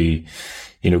back to,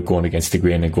 going against the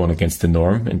grain and going against the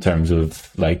norm in terms of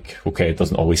like, okay, it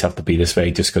doesn't always have to be this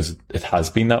way just because it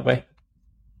has been that way.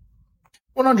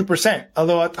 100%.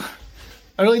 Although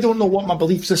I really don't know what my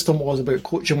belief system was about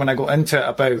coaching when I got into it,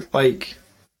 about like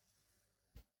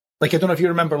I don't know if you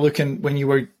remember looking when you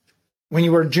were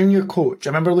a junior coach. I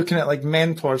remember looking at like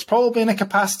mentors, probably in a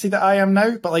capacity that I am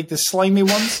now, but like the slimy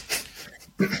ones,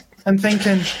 and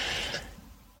thinking,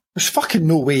 there's fucking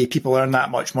no way people earn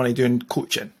that much money doing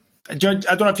coaching. I don't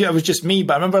know if it was just me,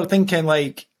 but I remember thinking,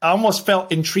 like, I almost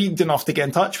felt intrigued enough to get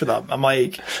in touch with them. I'm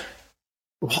like,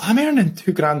 well, I'm earning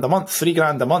 $2,000 a month,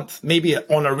 $3,000 a month, maybe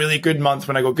on a really good month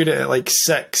when I got good at it, like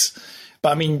 6.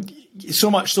 But I mean, so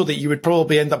much so that you would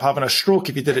probably end up having a stroke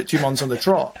if you did it 2 months on the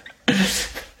trot.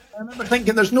 I remember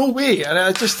thinking, there's no way. And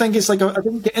I just think it's like, I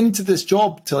didn't get into this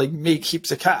job to like make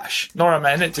heaps of cash, nor am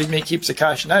I in it to make heaps of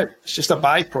cash now. It's just a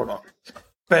byproduct.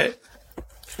 But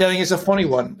yeah, I think it's a funny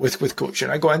one with coaching.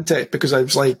 I got into it because I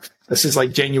was like, this is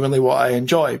like genuinely what I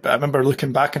enjoy. But I remember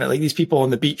looking back on it, like these people on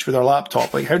the beach with their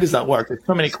laptop, like, how does that work? There's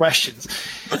so many questions.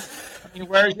 I mean,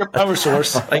 where's your power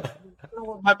source? Like,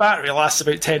 my battery lasts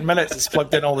about 10 minutes. It's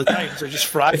plugged in all the time, so it just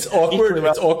fries. It's awkward.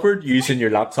 It's awkward using your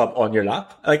laptop on your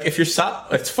lap. Like, if you're sat,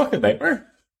 it's fucking nightmare.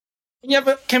 Yeah,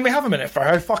 but can we have a minute for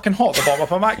how fucking hot the bottom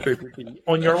of a MacBook would be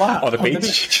on your lap? On the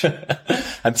beach.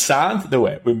 And sand? No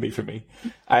way, it wouldn't be for me.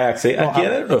 I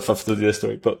don't know if I've told you this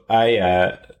story, but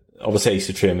obviously I used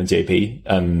to train with JP,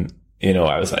 and,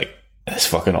 I was like, this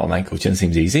fucking online coaching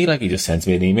seems easy. Like, he just sends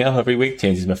me an email every week,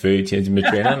 changes my food, changes my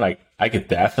training. Like, I could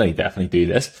definitely do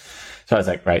this. So I was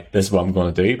like, right, this is what I'm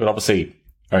going to do. But obviously,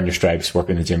 earn your stripes,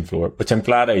 working the gym floor, which I'm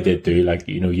glad I did do. Like,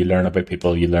 you learn about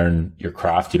people, you learn your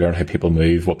craft, you learn how people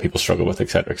move, what people struggle with,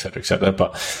 etc., etc., etc.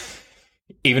 But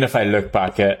even if I look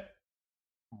back at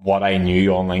what I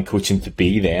knew online coaching to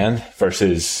be then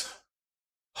versus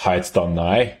how it's done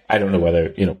now, I don't know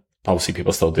whether, obviously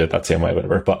people still do it that same way,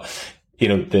 whatever. But,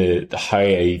 the how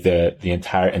the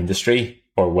entire industry,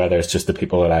 or whether it's just the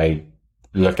people that I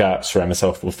look at, surround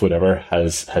myself with, whatever,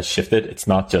 has shifted. It's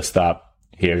not just that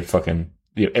here fucking,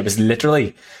 it was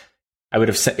literally, I would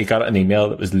have got an email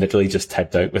that was literally just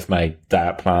typed out with my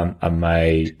diet plan and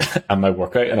my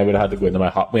workout, and I would have had to go into my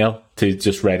Hotmail to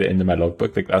just write it into my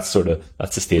logbook. Like, that's the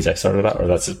stage I started at, or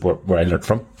that's where I learned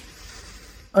from.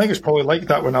 I think it's probably like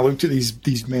that when I looked at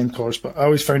these mentors, but I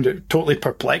always found it totally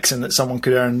perplexing that someone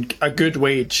could earn a good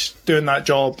wage doing that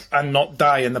job and not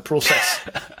die in the process.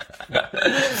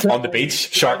 On the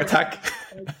beach, shark attack.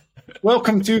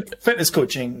 welcome to fitness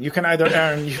coaching. You can either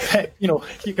earn, you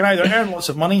can either earn lots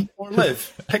of money or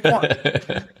live. Pick one.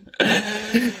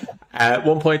 At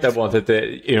one point, I wanted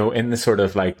to, in the sort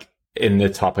of like in the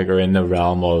topic or in the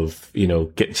realm of,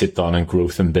 getting shit done and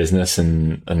growth and business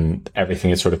and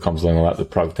everything that sort of comes along with that, with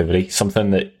productivity.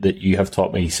 Something that you have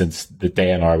taught me since the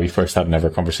day and hour we first had an ever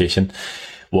conversation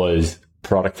was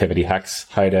productivity hacks,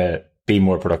 how to be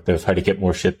more productive, how to get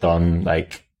more shit done.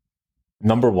 Like,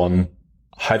 number one,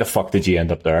 how the fuck did you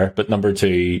end up there? But number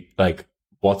two, like,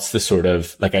 what's the sort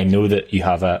of, like, I know that you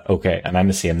have and I'm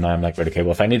the same now. I'm like, right, okay,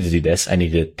 well, if I need to do this, I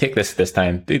need to take this this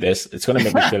time, do this. It's going to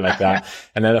make me feel like that.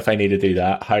 And then if I need to do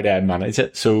that, how do I manage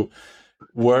it? So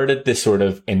where did this sort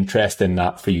of interest in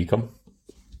that for you come?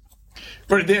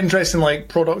 For the interest in like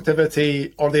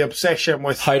productivity or the obsession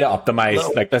with how to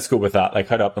optimize, like, let's go with that. Like,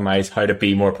 how to optimize, how to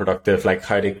be more productive, like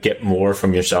how to get more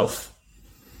from yourself.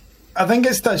 I think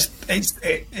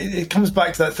it comes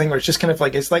back to that thing where it's just kind of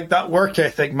like, it's like that work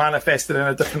ethic manifested in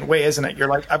a different way, isn't it? You're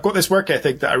like, I've got this work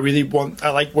ethic that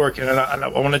I like working and I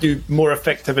want to do more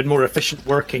effective and more efficient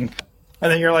working.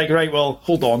 And then you're like, right, well,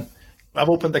 hold on. I've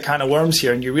opened the can of worms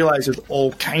here, and you realize there's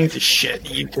all kinds of shit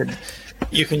you can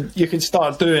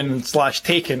start doing /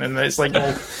 taking. And it's like,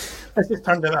 well, it's just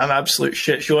turned into an absolute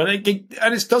shit show. And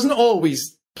it doesn't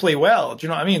always play well. Do you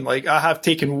know what I mean? Like, I have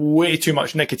taken way too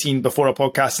much nicotine before a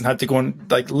podcast and had to go and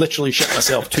like literally shit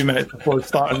myself 2 minutes before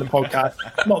starting the podcast.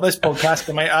 Not this podcast,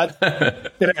 I might add.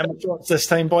 Did it in my shorts this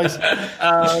time, boys.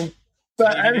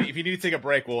 But if you need to take a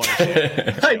break, we'll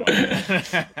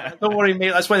understand. Don't worry,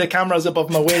 mate. That's why the camera's above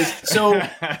my waist. So,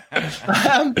 yeah,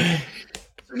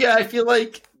 I feel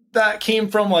like that came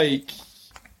from like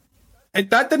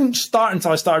that didn't start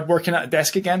until I started working at a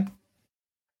desk again.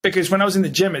 Because when I was in the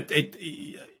gym, I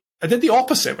did the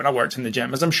opposite when I worked in the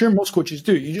gym, as I'm sure most coaches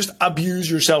do. You just abuse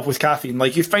yourself with caffeine.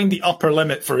 Like, you find the upper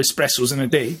limit for espressos in a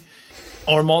day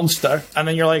or Monster, and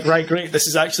then you're like, right, great, this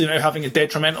is actually now having a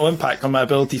detrimental impact on my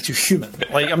ability to human.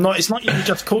 Like, it's not even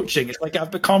just coaching. It's like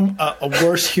I've become a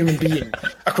worse human being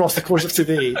across the course of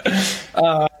today.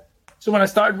 So when I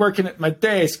started working at my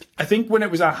desk, I think when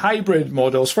it was a hybrid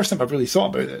model, it's the first time I've really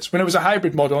thought about this. When it was a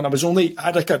hybrid model and I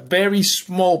had like a very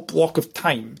small block of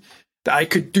time that I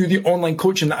could do the online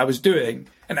coaching that I was doing,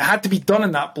 and it had to be done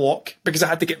in that block because I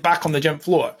had to get back on the gym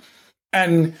floor.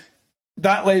 And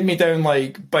that led me down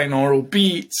like binaural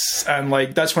beats, and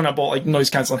like that's when I bought like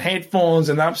noise cancelling headphones,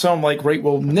 and that. So I'm like, right,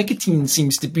 well, nicotine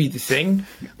seems to be the thing.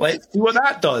 Let's see what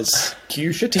that does. Cue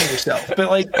shitting yourself. But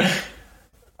like,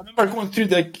 I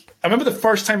remember the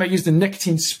first time I used the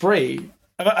nicotine spray.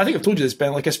 I think I've told you this,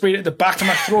 Ben. Like, I sprayed it at the back of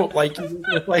my throat. Like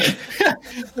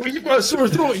when you've got a sore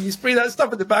throat, and you spray that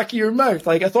stuff at the back of your mouth.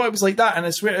 Like, I thought it was like that, and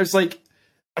I swear it was like.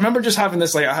 I remember just having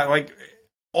this like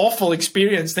awful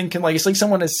experience, thinking like it's like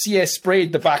someone has CS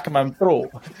sprayed the back of my throat.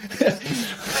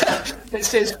 It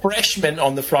says fresh mint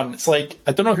on the front. It's like,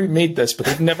 I don't know who made this, but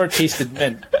they've never tasted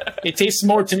mint. It tastes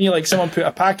more to me like someone put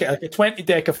a packet, like a 20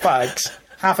 deck of fags,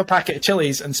 half a packet of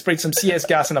chilies, and sprayed some CS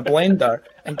gas in a blender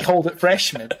and called it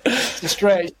fresh mint. It's a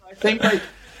stretch. I think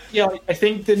I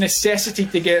think the necessity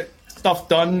to get stuff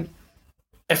done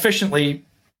efficiently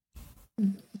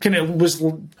kind of was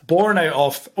born out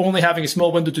of only having a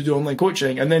small window to do online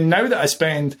coaching. And then now that I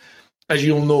spend, as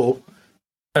you'll know,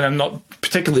 and I'm not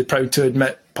particularly proud to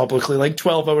admit publicly, like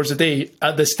 12 hours a day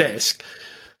at this desk,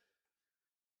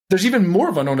 there's even more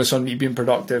of an onus on me being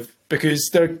productive, because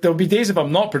there'll be days if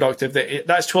I'm not productive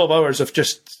that's 12 hours of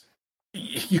just,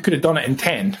 you could have done it in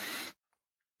 10.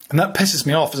 And that pisses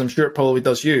me off, as I'm sure it probably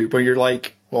does you, where you're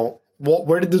like, well,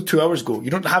 where did the 2 hours go? You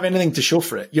don't have anything to show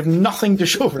for it. You have nothing to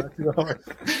show for that 2 hours.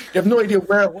 You have no idea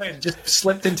where it went. It just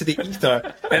slipped into the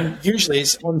ether. And usually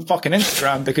it's on fucking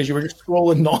Instagram because you were just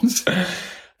scrolling nonsense.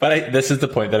 But this is the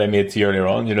point that I made to you earlier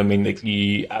on. You know what I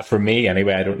mean? Like, for me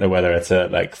anyway, I don't know whether it's a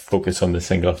like focus on the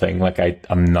single thing. Like,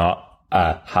 I'm not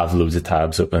a have loads of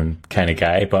tabs open kind of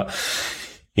guy, but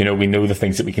you know, we know the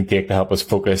things that we can take to help us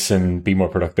focus and be more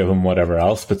productive and whatever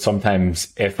else. But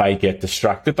sometimes if I get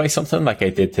distracted by something like I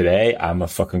did today, I'm a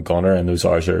fucking goner and those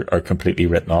hours are completely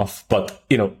written off. But,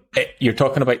 you know, you're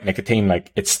talking about nicotine.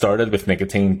 Like, it started with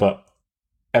nicotine, but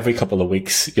every couple of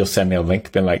weeks you'll send me a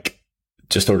link being like,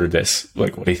 just ordered this.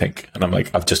 Like, what do you think? And I'm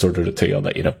like, I've just ordered it too. I'll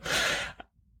let you know.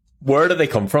 Where do they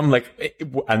come from? Like,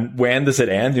 and when does it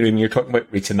end? You know, when you're talking about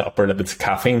reaching the upper limits of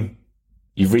caffeine,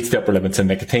 you've reached the upper limits of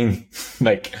nicotine.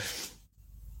 Like,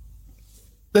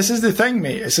 this is the thing,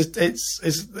 mate.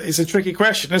 It's a tricky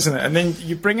question, isn't it? And then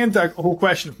you bring into a whole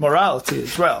question of morality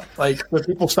as well. Like, where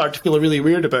people start to feel really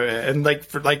weird about it, and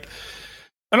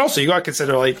and also you got to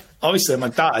consider, like, obviously I'm a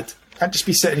dad. I can't just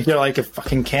be sitting here like a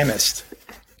fucking chemist.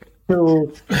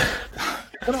 So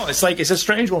I don't know. It's like, it's a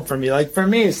strange one for me. Like, for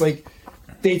me, it's like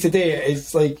day to day,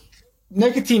 it's like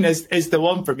nicotine is the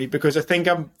one for me, because I think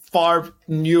I'm far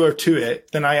newer to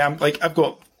it than I am. Like, I've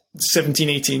got 17,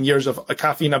 18 years of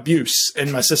caffeine abuse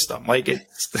in my system. Like,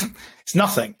 it's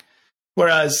nothing.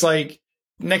 Whereas, like,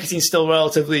 nicotine's still a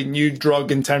relatively new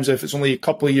drug in terms of it's only a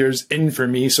couple of years in for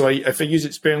me. So if I use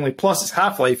it sparingly, plus its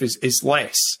half-life is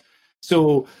less.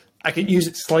 So I can use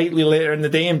it slightly later in the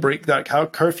day and break that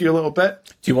curfew a little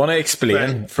bit. Do you want to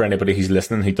explain for anybody who's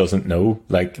listening who doesn't know,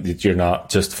 like, that you're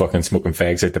not just fucking smoking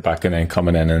fags out the back and then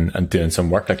coming in and doing some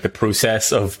work, like the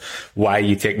process of why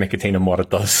you take nicotine and what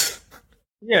it does?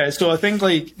 Yeah, so I think,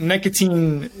 like,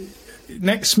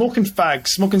 smoking fags,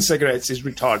 smoking cigarettes is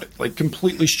retarded, like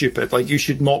completely stupid. Like, you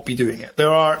should not be doing it.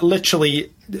 There are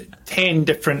literally 10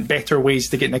 different better ways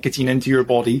to get nicotine into your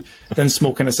body than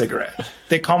smoking a cigarette.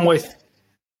 They come with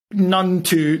none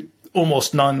to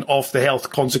almost none of the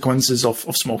health consequences of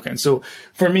smoking. So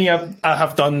for me, I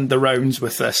have done the rounds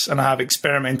with this and I have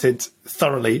experimented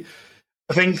thoroughly.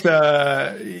 I think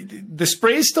the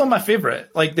spray is still my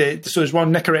favorite. Like, so there's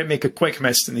one, Nicorette Make a Quick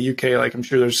Mist in the UK. Like, I'm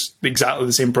sure there's exactly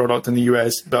the same product in the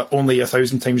US, but only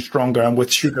 1,000 times stronger and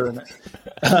with sugar in it.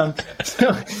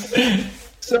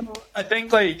 So I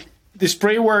think, like, the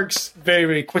spray works very,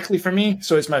 very quickly for me.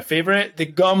 So it's my favorite. The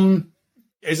gum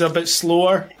is a bit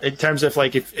slower in terms of,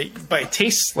 like, but it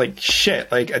tastes like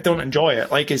shit. Like, I don't enjoy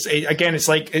it. Like,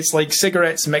 it's like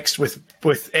cigarettes mixed with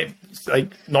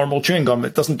like normal chewing gum.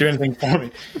 It doesn't do anything for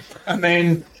me. And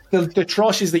then the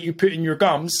troshes that you put in your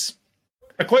gums,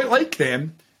 I quite like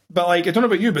them, but, like, I don't know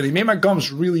about you, but they make my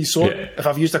gums really sore. Yeah. If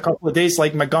I've used a couple of days,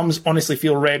 like, my gums honestly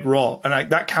feel red raw,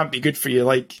 and that can't be good for you.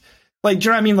 Like, do you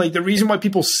know what I mean? Like, the reason why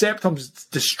people's septums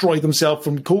destroy themselves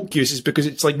from coke use is because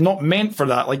it's, like, not meant for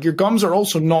that. Like, your gums are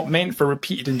also not meant for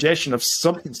repeated ingestion of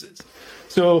substances.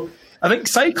 So I think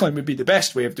cycling would be the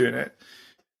best way of doing it.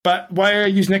 But why I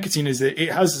use nicotine is that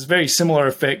it has this very similar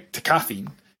effect to caffeine,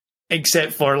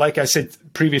 except for, like I said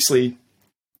previously,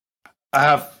 I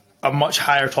have a much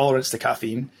higher tolerance to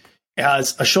caffeine. It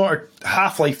has a shorter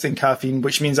half-life than caffeine,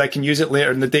 which means I can use it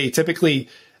later in the day. Typically,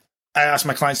 I ask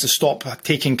my clients to stop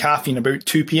taking caffeine about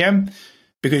 2 p.m.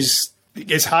 because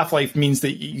its half-life means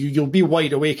that you'll be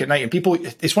wide awake at night. And people,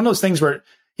 it's one of those things where,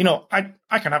 you know,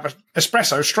 I can have an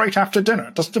espresso straight after dinner.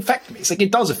 It doesn't affect me. It's like,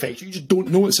 it does affect you. You just don't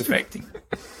know it's affecting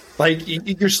you. Like,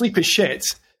 your sleep is shit.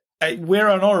 Wear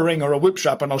an Oura Ring or a Whoop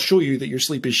strap and I'll show you that your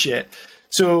sleep is shit.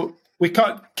 So we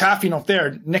cut caffeine off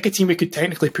there. Nicotine, we could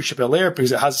technically push up a layer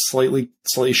because it has slightly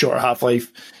shorter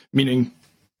half-life, meaning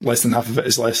less than half of it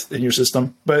is less in your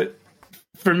system. But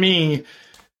for me,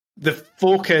 the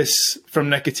focus from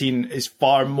nicotine is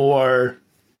far more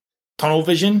tunnel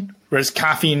vision, whereas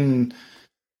caffeine,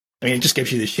 I mean, it just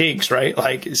gives you the shakes, right?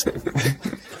 Like,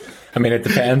 I mean, it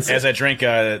depends. As I drink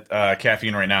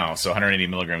caffeine right now, so 180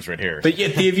 milligrams right here. But yeah,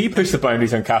 Dave, you push the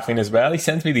boundaries on caffeine as well. He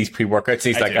sends me these pre-workouts.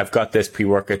 He's like, I've got this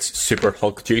pre-workout super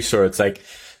Hulk juice, or it's like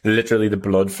literally the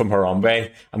blood from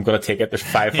Harambe. I'm going to take it. There's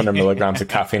 500 milligrams of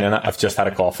caffeine in it. I've just had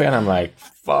a coffee, and I'm like,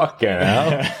 fucking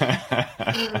hell.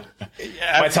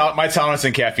 My tolerance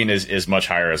in caffeine is much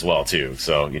higher as well, too.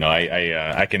 So, you know,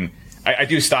 I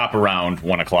do stop around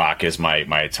 1 o'clock is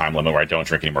my time limit where I don't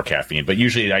drink any more caffeine. But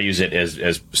usually I use it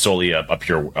as solely a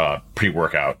pure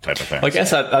pre-workout type of thing. Well, I guess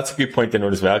that's a good point to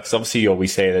note as well, because obviously you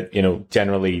always say that, you know,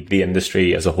 generally the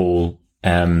industry as a whole, you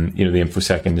know, the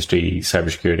InfoSec industry,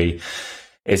 cybersecurity,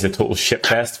 is a total shit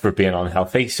fest for being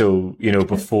unhealthy. So, you know,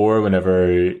 before,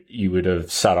 whenever you would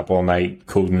have sat up all night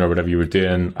coding or whatever you were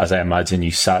doing, as I imagine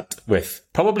you sat with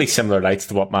probably similar lights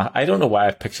to what Matt, I don't know why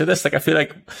I picture this. Like, I feel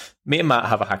like me and Matt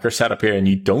have a hacker set up here and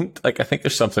you don't. Like, I think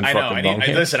there's something fucking wrong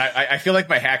here. Listen, I feel like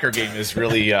my hacker game is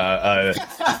really,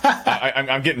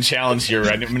 I'm getting challenged here.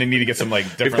 I'm going to need to get some, like,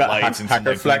 different lights and some, hacker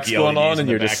like, flex going on, and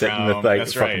you're just sitting with, like,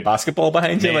 fucking basketball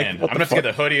behind you. Like, I'm going to have to get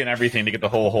the hoodie and everything to get the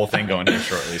whole thing going here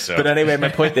shortly. So, but anyway, my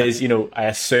point is, you know, I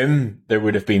assume there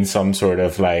would have been some sort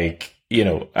of, like, you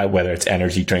know, whether it's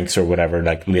energy drinks or whatever,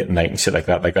 like late night and shit like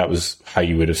that was how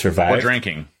you would have survived. Or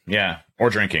drinking. Yeah. Or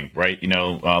drinking, right? You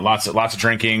know, lots of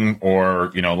drinking,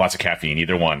 or, you know, lots of caffeine,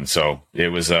 either one. So it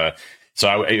was,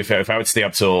 if I would stay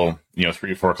up till, you know,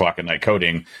 3 or 4 o'clock at night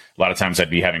coding, a lot of times I'd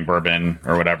be having bourbon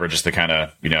or whatever, just to kind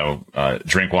of, you know,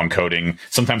 drink while I'm coding.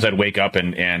 Sometimes I'd wake up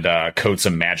and code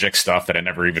some magic stuff that I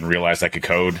never even realized I could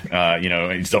code. You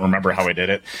know, I just don't remember how I did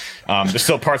it. There's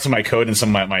still parts of my code and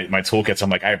some of my toolkits.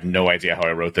 I'm like, I have no idea how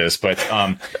I wrote this, but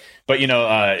you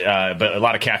know, but a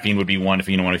lot of caffeine would be one if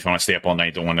you want to stay up all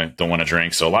night, don't want to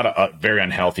drink. So a lot of very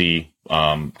unhealthy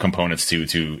components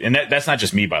to, and that's not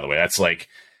just me, by the way. That's like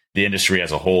the industry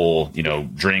as a whole. You know,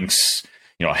 drinks,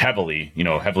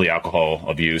 heavily alcohol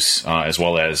abuse, as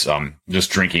well as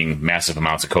just drinking massive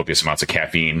amounts of copious amounts of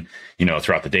caffeine,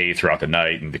 throughout the day, throughout the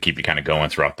night, and to keep you kind of going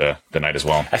throughout the night as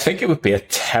well. I think it would be a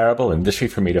terrible industry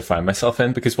for me to find myself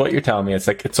in, because what you're telling me,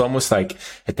 it's almost like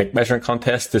a dick measuring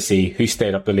contest to see who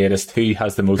stayed up the latest, who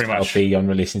has the most healthy on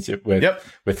relationship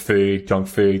with food, junk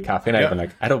food, caffeine. I've been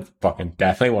like, I don't fucking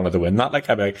definitely wanted to win that. Like,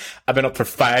 I've been up for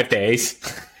 5 days.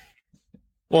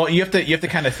 Well, you have to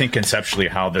kind of think conceptually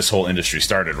how this whole industry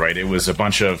started, right? It was a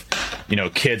bunch of,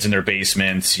 kids in their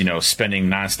basements, spending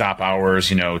nonstop hours,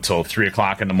 till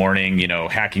 3:00 in the morning,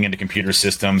 hacking into computer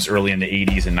systems early in the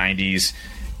 80s and 90s.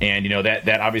 And,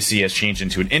 that obviously has changed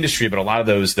into an industry, but a lot of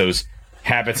those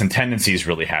habits and tendencies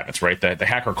really habits, right? The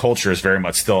hacker culture is very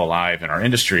much still alive in our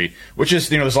industry, which is,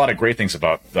 there's a lot of great things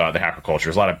about the hacker culture.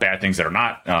 There's a lot of bad things that are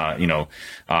not,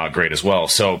 great as well.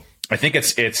 So I think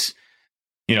it's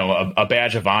a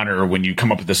badge of honor when you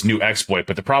come up with this new exploit.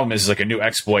 But the problem is like a new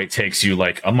exploit takes you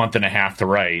like a month and a half to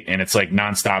write, and it's like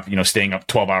nonstop, staying up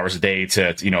 12 hours a day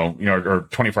or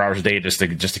 24 hours a day just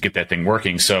to get that thing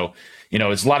working. So,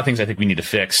 it's a lot of things I think we need to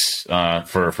fix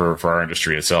for our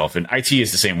industry itself. And IT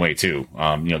is the same way too.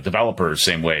 Developers,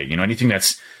 same way. Anything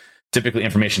that's typically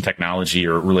information technology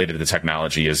or related to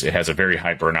technology it has a very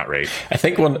high burnout rate. I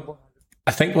think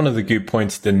one of the good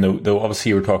points to note, though, obviously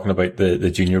you were talking about the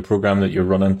junior program that you're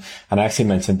running, and I actually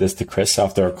mentioned this to Chris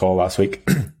after our call last week.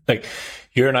 Like,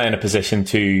 you're now in a position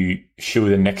to show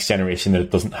the next generation that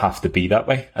it doesn't have to be that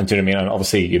way. And do you know what I mean? And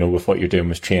obviously, with what you're doing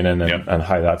with training and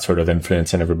how that's sort of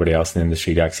influencing everybody else in the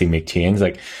industry to actually make change,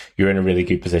 like, you're in a really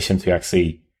good position to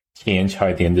actually change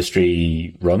how the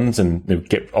industry runs and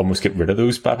get rid of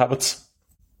those bad habits.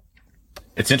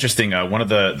 It's interesting. One of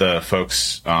the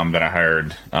folks that I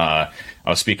hired, I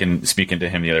was speaking to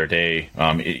him the other day.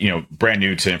 Brand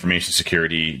new to information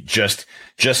security, just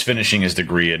finishing his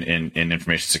degree in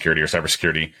information security or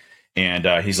cybersecurity,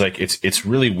 and he's like, it's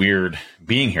really weird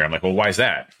being here. I'm like, well, why is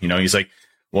that? He's like,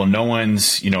 well, no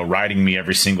one's riding me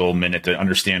every single minute to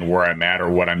understand where I'm at or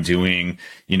what I'm doing.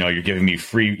 You're giving me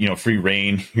free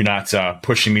reign. You're not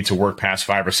pushing me to work past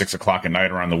 5 or 6 o'clock at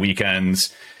night or on the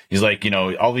weekends. He's like,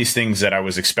 all these things that I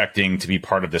was expecting to be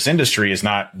part of this industry is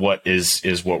not what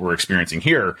is what we're experiencing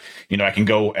here. I can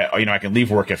go, I can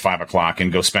leave work at 5 o'clock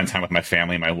and go spend time with my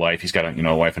family and my wife. He's got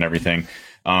a wife and everything.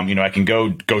 I can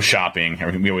go shopping.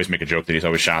 We always make a joke that he's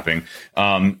always shopping.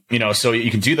 So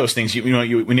you can do those things. When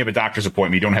you have a doctor's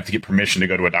appointment, you don't have to get permission to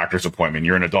go to a doctor's appointment.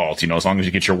 You're an adult. As long as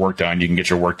you get your work done, you can get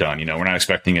your work done. We're not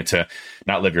expecting it to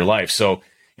not live your life. So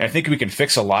I think we can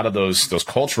fix a lot of those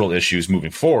cultural issues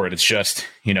moving forward. It's just,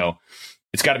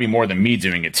 it's got to be more than me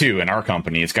doing it too. In our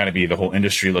company, it's got to be the whole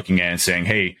industry looking at it and saying,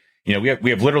 hey, we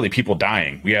have literally people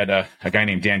dying. We had a guy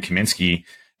named Dan Kaminsky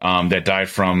that died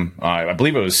from, I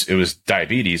believe it was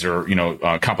diabetes or,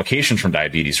 complications from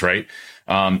diabetes, right?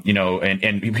 And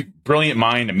brilliant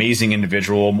mind, amazing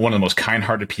individual, one of the most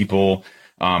kind-hearted people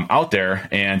out there.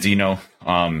 And,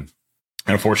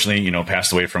 unfortunately,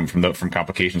 passed away from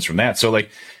complications from that. So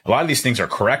like a lot of these things are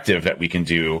corrective that we can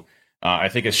do. I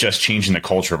think it's just changing the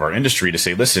culture of our industry to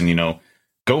say, listen,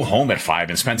 go home at 5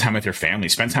 and spend time with your family,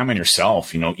 spend time on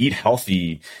yourself, eat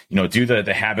healthy, do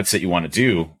the habits that you want to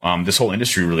do. This whole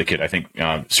industry really could, I think,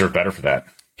 serve better for that.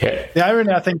 Yeah. The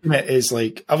irony I think in it is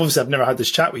like, I've never had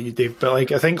this chat with you, Dave, but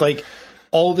like, I think like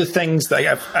all the things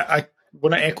that I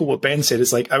when I echo what Ben said,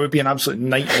 it's like I would be an absolute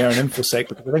nightmare in InfoSec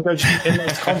because I think I'd just be in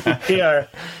this comfy chair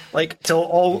like till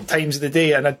all times of the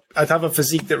day, and I'd have a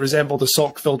physique that resembled a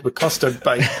sock filled with custard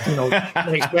by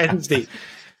next Wednesday.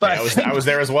 But yeah, I was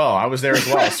there as well. I was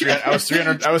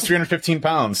 315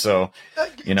 pounds. So,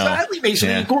 exactly, mate. So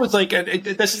you go, it's like,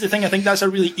 this is the thing. I think that's a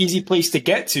really easy place to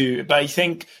get to. But I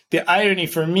think the irony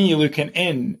for me looking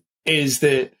in is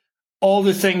that all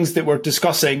the things that we're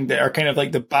discussing that are kind of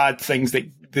like the bad things that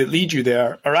lead you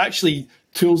there are actually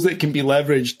tools that can be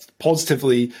leveraged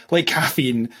positively, like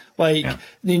caffeine, like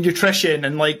the nutrition,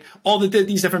 and like all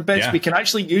these different bits. We can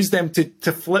actually use them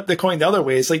to flip the coin the other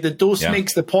way. It's like the dose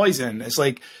makes the poison. It's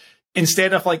like,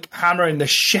 instead of like hammering the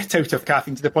shit out of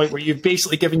caffeine to the point where you've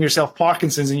basically given yourself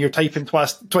Parkinson's and you're typing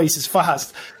twice as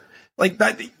fast, like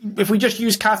that, if we just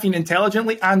use caffeine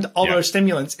intelligently and other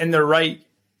stimulants in the right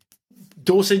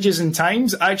dosages and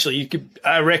times, actually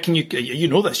I reckon you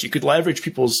could leverage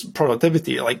people's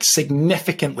productivity like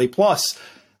significantly. Plus,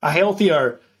 a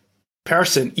healthier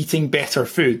person eating better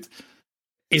food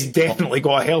is definitely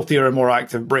got a healthier and more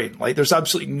active brain. Like, there's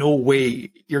absolutely no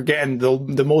way you're getting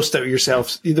the most out of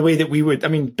yourself the way that we would. I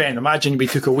mean, Ben, imagine we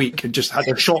took a week and just had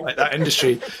a shot at that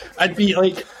industry. I'd be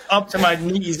like up to my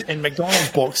knees in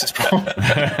McDonald's boxes.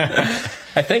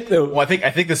 I think though. Well, I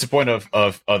think that's the point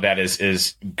of that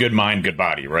is good mind, good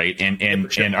body, right?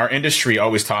 And our industry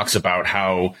always talks about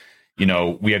how, you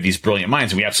know, we have these brilliant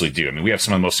minds, and we absolutely do. I mean, we have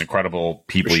some of the most incredible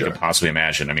people you could possibly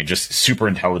imagine. I mean, just super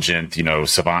intelligent, you know,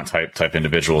 savant type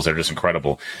individuals. They're just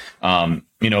incredible.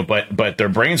 You know, but their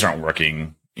brains aren't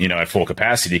working, you know, at full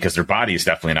capacity because their body is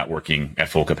definitely not working at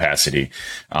full capacity.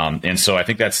 And so I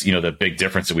think that's, you know, the big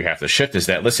difference that we have to shift is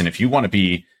that, listen, if you want to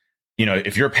be, you know,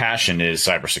 if your passion is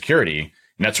cybersecurity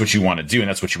and that's what you want to do and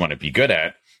that's what you want to be good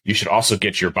at, you should also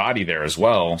get your body there as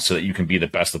well so that you can be the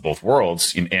best of both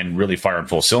worlds and really fire on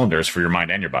full cylinders for your mind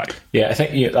and your body. Yeah, I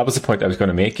think that was the point I was going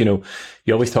to make. You know,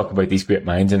 you always talk about these great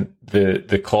minds, and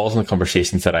the calls and the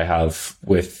conversations that I have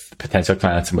with potential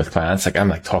clients and with clients, like I'm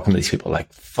like talking to these people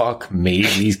like, fuck me,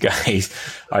 these guys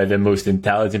are the most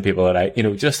intelligent people that I, you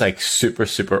know, just like super,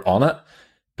 super on it.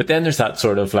 But then there's that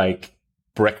sort of like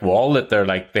brick wall that they're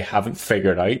like, they haven't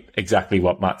figured out exactly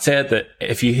what Matt said, that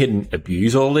if you didn't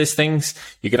abuse all these things,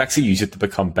 you could actually use it to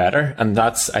become better. And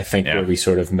that's, I think, where we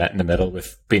sort of met in the middle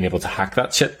with being able to hack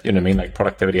that shit, you know what I mean? Like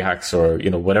productivity hacks or, you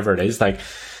know, whatever it is. Like,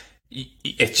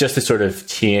 it's just a sort of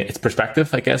change, it's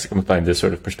perspective, I guess. It comes down to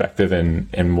sort of perspective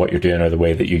in what you're doing or the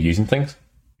way that you're using things.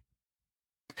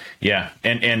 Yeah.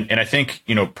 And I think,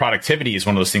 you know, productivity is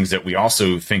one of those things that we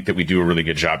also think that we do a really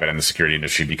good job at in the security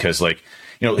industry, because like,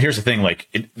 you know, here's the thing, like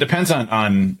it depends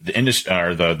on the industry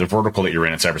or the vertical that you're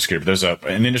in cybersecurity. But there's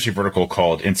an industry vertical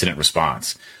called incident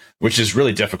response, which is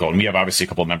really difficult. And we have obviously a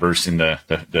couple of members in the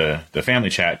family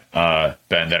chat,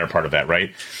 Ben, that are part of that,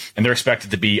 right? And they're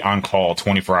expected to be on call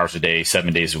 24 hours a day,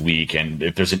 7 days a week. And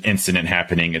if there's an incident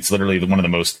happening, it's literally one of the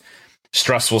most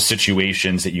stressful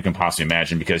situations that you can possibly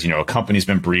imagine, because, you know, a company's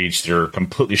been breached, they're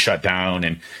completely shut down,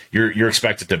 and you're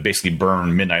expected to basically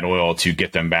burn midnight oil to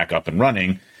get them back up and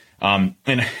running. And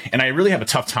I really have a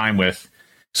tough time with,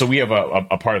 so we have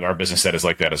a part of our business that is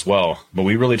like that as well, but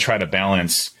we really try to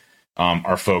balance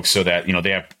our folks so that, you know,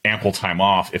 they have ample time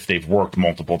off if they've worked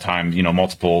multiple times, you know,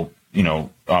 multiple, you know,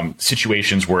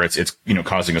 situations where it's, you know,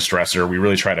 causing a stressor. We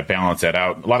really try to balance that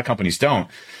out. A lot of companies don't.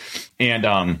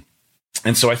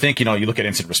 And so I think, you know, you look at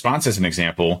incident response as an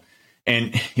example,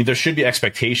 and there should be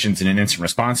expectations in an incident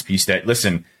response piece that,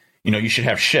 listen, you know, you should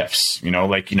have shifts, you know,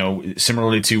 like, you know,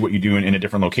 similarly to what you do in a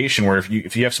different location, where if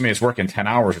you have somebody that's working 10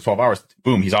 hours or 12 hours,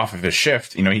 boom, he's off of his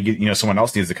shift, you know, someone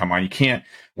else needs to come on. You can't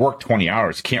work 20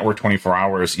 hours. You can't work 24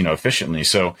 hours, you know, efficiently.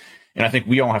 So, and I think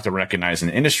we all have to recognize in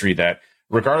the industry that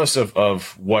regardless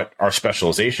of what our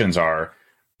specializations are,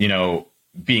 you know,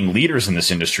 being leaders in this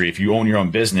industry, if you own your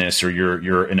own business or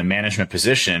you're in a management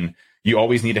position, you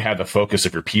always need to have the focus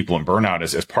of your people and burnout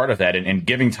as part of that, and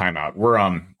giving time out.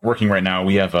 We're working right now.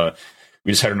 We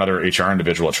just had another HR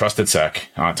individual at Trusted Sec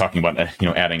talking about, you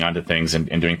know, adding on to things and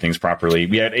doing things properly.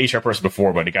 We had an HR person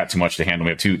before, but it got too much to handle. We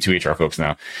have two HR folks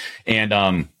now.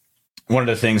 And one of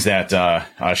the things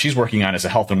that she's working on is a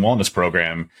health and wellness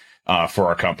program for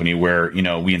our company, where, you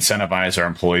know, we incentivize our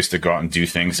employees to go out and do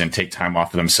things and take time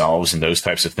off of themselves and those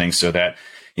types of things, so that,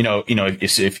 you know,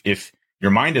 if your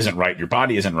mind isn't right, your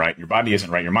body isn't right, your body isn't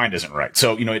right, your mind isn't right.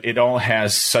 So, you know, it all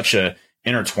has such a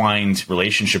intertwined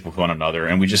relationship with one another,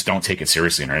 and we just don't take it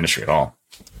seriously in our industry at all.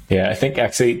 Yeah, I think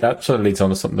actually that sort of leads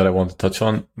on to something that I want to touch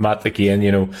on, Matt. Again,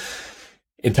 you know,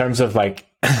 in terms of like,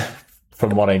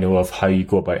 from what I know of how you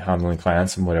go about handling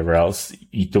clients and whatever else,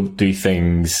 you don't do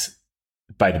things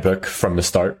by the book from the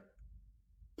start.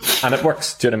 And it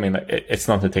works. Do you know what I mean? Like, it's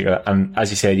not to take that. And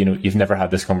as you said, you know, you've never had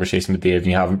this conversation with Dave,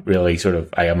 and you haven't really sort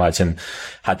of, I imagine,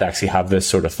 had to actually have this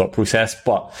sort of thought process.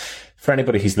 But for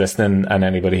anybody who's listening and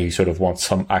anybody who sort of wants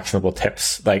some actionable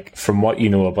tips, like from what you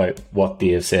know about what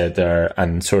Dave said there,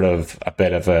 and sort of a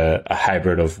bit of a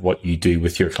hybrid of what you do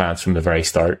with your clients from the very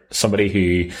start, somebody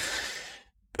who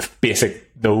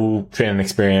basic, no training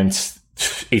experience,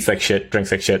 eats like shit,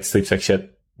 drinks like shit, sleeps like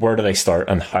shit, where do they start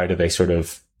and how do they sort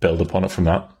of build upon it from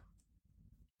that?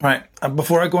 Right. And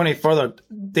before I go any further,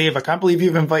 Dave, I can't believe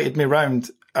you've invited me round.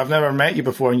 I've never met you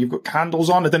before, and you've got candles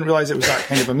on. I didn't realize it was that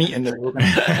kind of a meeting that we're going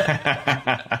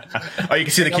to... Oh, you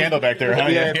can see the candle back there, huh?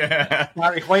 Yeah.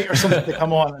 Barry White or something to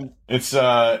come on. And if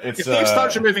Dave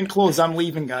starts removing clothes, I'm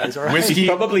leaving, guys. All right?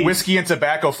 Whiskey and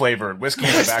tobacco flavored. Yeah,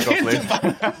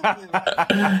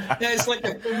 it's like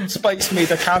the Spice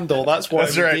made a candle. That's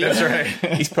what. That's right.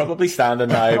 He's probably standing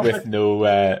now with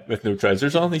no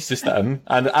trousers on. He's just standing,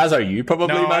 and as are you probably.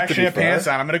 No, Matt, I actually have pants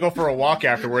on. I'm going to go for a walk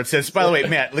afterwards. By the way,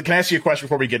 Matt, can I ask you a question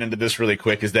before we get into this really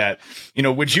quick? Is that, you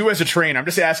know, would you as a trainer, I'm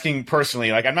just asking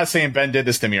personally, like I'm not saying Ben did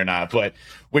this to me or not, but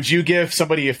would you give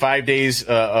somebody a 5 days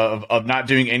of not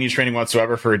doing any training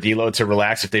whatsoever for a deload to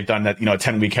relax if they've done that, you know, a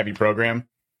 10-week heavy program?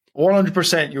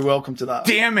 100%. You're welcome to that.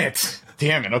 Damn it.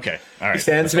 Okay. All right. He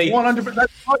sends me 100%.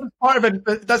 That's part of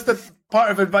it. That's the part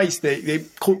of advice that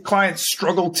clients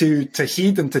struggle to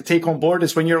heed and to take on board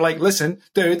is when you're like, listen,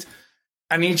 dude,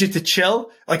 I need you to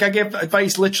chill. Like I gave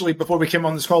advice literally before we came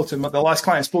on this call to him. The last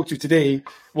client I spoke to today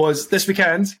was this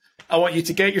weekend, I want you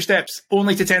to get your steps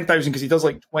only to 10,000 because he does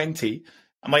like 20.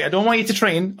 I'm like, I don't want you to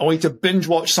train. I want you to binge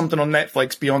watch something on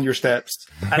Netflix beyond your steps.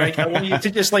 And like, I want you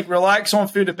to just like relax on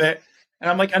food a bit. And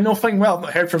I'm like, I know fine well, I've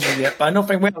not heard from you yet, but I know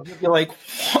fine well, you'll be like,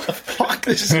 what the fuck?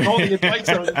 This is not the advice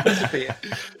I was anticipating.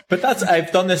 But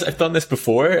I've done this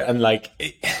before, and like,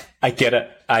 I get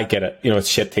it. You know, it's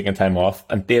shit taking time off.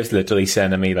 And Dave's literally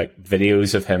sending me like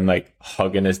videos of him like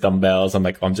hugging his dumbbells. I'm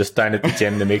like, I'm just down at the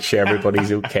gym to make sure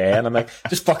everybody's okay. And I'm like,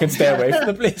 just fucking stay away from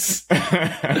the place.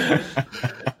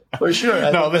 For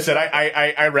sure. No, listen,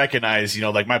 I recognize, you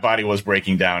know, like my body was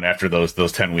breaking down after those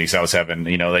 10 weeks I was having,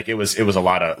 you know, like it was a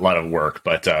lot of work,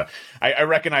 but I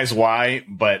recognize why,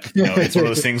 but you know, it's one of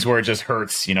those things where it just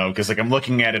hurts, you know, because like I'm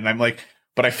looking at it and I'm like,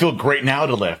 but I feel great now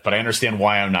to lift, but I understand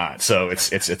why I'm not. So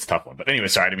it's a tough one. But anyway,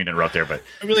 sorry, I didn't mean to interrupt there, but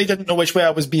I really didn't know which way I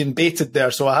was being baited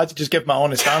there, so I had to just give my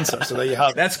honest answer. So there you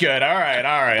have it. That's good. All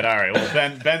right.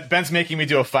 Well, Ben's making me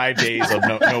do a 5 days of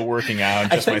no working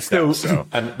out, just my stuff. So.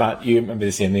 And Matt, you remember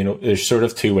the saying, you know, there's sort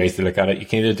of two ways to look at it. You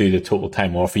can either do the total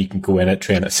time off, or you can go in and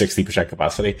train at 60%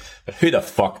 capacity. But who the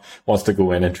fuck wants to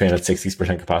go in and train at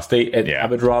 60% capacity? I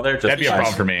would rather just. That'd be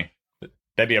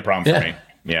a problem for me.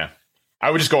 Yeah. I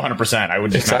would just go 100%. I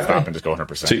would just not stop and just go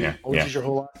 100%. So, use your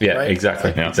whole life, yeah, right?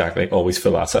 Exactly. Always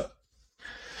full asset.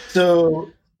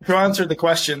 So to answer the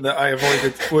question that I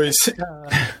avoided was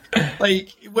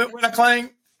like when a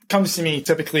client comes to me,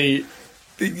 typically,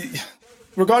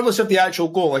 regardless of the actual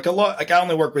goal, like I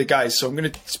only work with guys, so I'm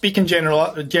going to speak in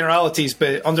generalities,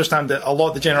 but understand that a lot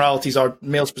of the generalities are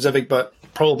male specific, but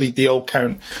probably they all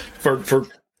count for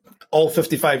all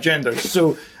 55 genders.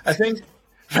 So I think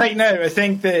right now,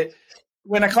 that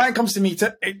when a client comes to me,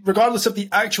 regardless of the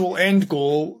actual end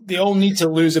goal, they all need to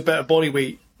lose a bit of body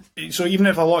weight. So even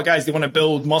if a lot of guys, they want to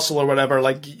build muscle or whatever,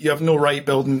 like you have no right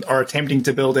building or attempting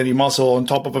to build any muscle on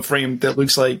top of a frame that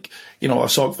looks like, you know, a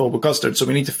sock filled with custard. So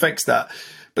we need to fix that.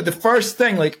 But the first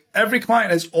thing, like every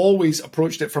client has always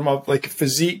approached it from a like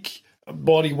physique,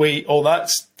 body weight, all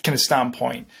that kind of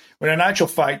standpoint. When in actual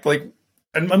fact, like,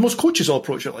 and most coaches all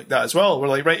approach it like that as well. We're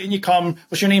like, right, in you come,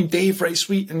 what's your name? Dave, right,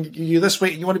 sweet. And you're this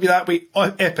weight and you want to be that weight.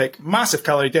 Oh, epic, massive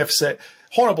calorie deficit,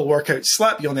 horrible workout,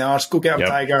 slap you on the arse, go get a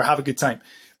tiger, have a good time.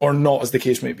 Or not, as the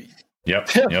case may be. Yep.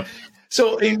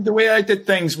 So the way I did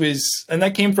things was, and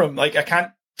that came from, like, I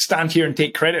can't stand here and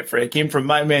take credit for it. It came from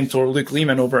my mentor, Luke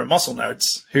Lehman, over at Muscle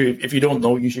Nerds, who, if you don't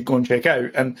know, you should go and check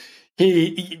out. And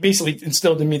he basically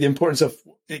instilled in me the importance of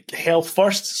health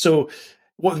first. So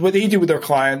what they do with their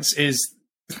clients is,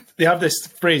 they have this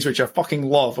phrase which I fucking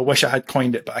love. I wish I had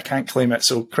coined it, but I can't claim it.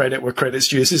 So credit where credit's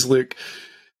due. This is Luke.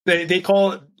 They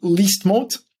call it least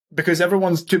mode because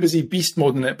everyone's too busy beast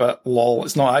moding it, but lol,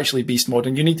 it's not actually beast mode.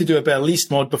 And you need to do a bit of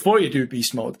least mode before you do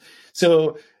beast mode.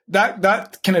 So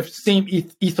that kind of same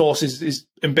ethos is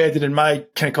embedded in my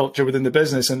kind of culture within the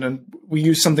business. And we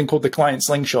use something called the client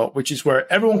slingshot, which is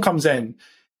where everyone comes in,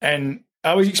 and I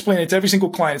always explain it to every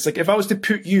single client. It's like, if I was to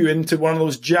put you into one of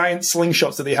those giant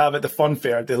slingshots that they have at the fun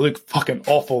fair, they look fucking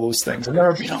awful, those things. I've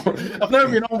never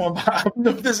been on one, but I have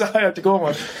no desire to go on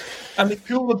one. And they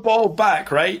pull the ball back,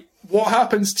 right? What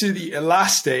happens to the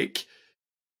elastic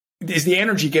is the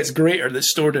energy gets greater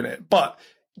that's stored in it, but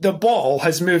the ball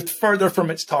has moved further from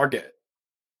its target.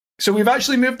 So we've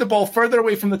actually moved the ball further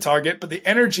away from the target, but the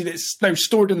energy that's now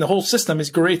stored in the whole system is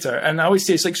greater. And I always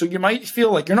say, it's like, so you might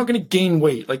feel like you're not going to gain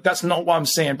weight. Like, that's not what I'm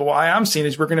saying. But what I am saying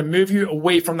is we're going to move you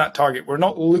away from that target. We're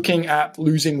not looking at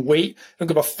losing weight. I don't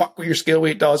give a fuck what your scale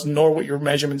weight does, nor what your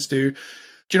measurements do. Do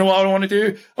you know what I want to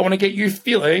do? I want to get you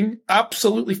feeling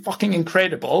absolutely fucking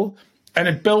incredible and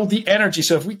then build the energy.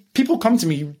 So if people come to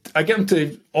me, I get them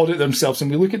to audit themselves and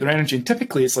we look at their energy, and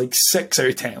typically it's like 6 out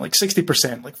of 10, like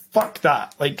 60%. Like, fuck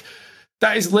that. Like,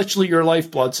 that is literally your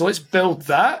lifeblood. So let's build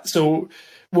that. So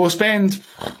we'll spend,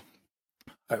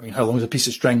 I mean, how long is a piece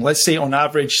of string? Let's say on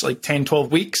average, like 10,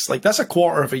 12 weeks. Like, that's a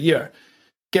quarter of a year.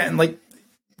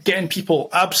 Getting people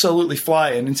absolutely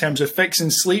flying in terms of fixing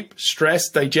sleep, stress,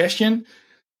 digestion,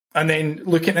 and then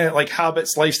looking at like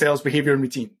habits, lifestyles, behavior, and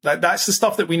routine. That's the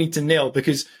stuff that we need to nail,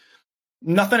 because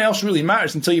nothing else really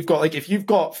matters until you've got, like, if you've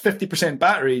got 50%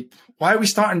 battery, why are we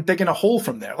starting digging a hole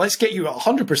from there? Let's get you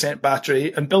 100%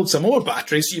 battery and build some more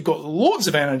batteries so you've got loads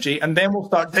of energy, and then we'll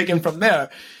start digging from there.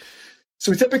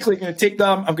 So typically going to take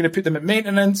them, I'm going to put them at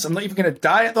maintenance. I'm not even going to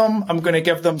diet them. I'm going to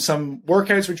give them some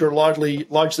workouts, which are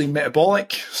largely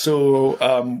metabolic. So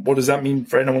what does that mean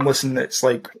for anyone listening? It's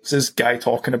like, what's this guy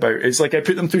talking about? It's like I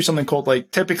put them through something called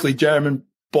like typically German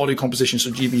body composition,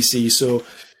 so GBC. So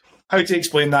how to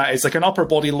explain that is like an upper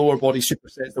body, lower body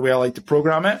superset is the way I like to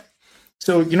program it.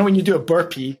 So, you know, when you do a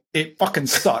burpee, it fucking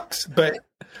sucks. But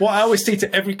what I always say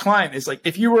to every client is like,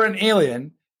 if you were an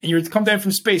alien and you were to come down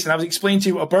from space and I was explaining to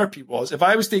you what a burpee was, if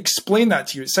I was to explain that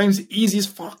to you, it sounds easy as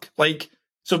fuck. Like,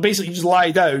 so basically you just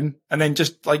lie down and then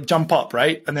just like jump up,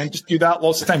 right? And then just do that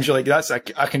lots of times. You're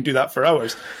like, I can do that for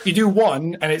hours. You do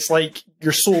one and it's like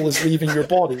your soul is leaving your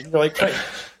body. You're like, right,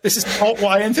 this is not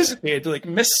what I anticipated. Like,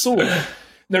 miss soul.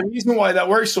 The reason why that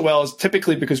works so well is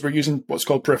typically because we're using what's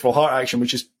called peripheral heart action,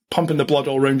 which is pumping the blood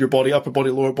all around your body. Upper body,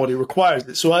 lower body requires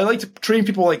it. So I like to train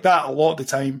people like that a lot of the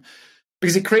time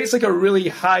because it creates like a really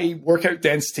high workout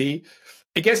density.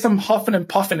 It gets them huffing and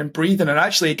puffing and breathing. And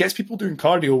actually it gets people doing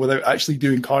cardio without actually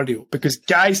doing cardio, because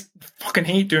guys fucking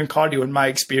hate doing cardio in my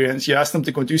experience. You ask them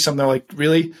to go and do something, they're like,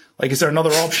 really? Like, is there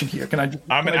another option here?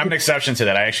 I'm an exception to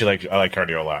that. I like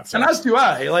cardio a lot. So. And as do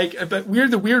I. Like, but we're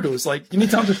the weirdos. Like, you need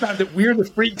to understand that we're the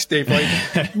freaks, Dave.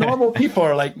 Like, normal people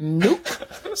are like, nope.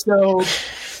 So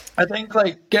I think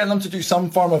like getting them to do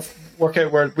some form of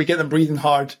workout where we get them breathing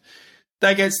hard,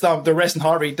 that gets them their rest and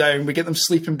heart rate down. We get them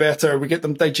sleeping better. We get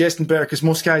them digesting better, because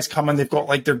most guys come in, they've got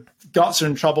like their guts are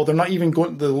in trouble. They're not even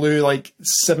going to the loo like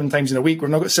 7 times in a week.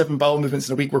 We've not got 7 bowel movements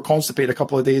in a week. We're constipated a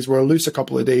couple of days. We're loose a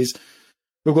couple of days.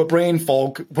 We've got brain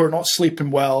fog. We're not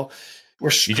sleeping well. We're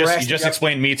stressed. You just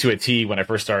explained me to a T when I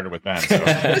first started with Ben. So.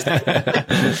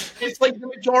 It's like the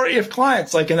majority of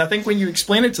clients. Like, and I think when you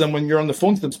explain it to them, when you're on the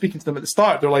phone to them, speaking to them at the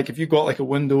start, they're like, "If you got like a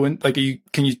window and like,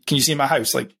 can you see my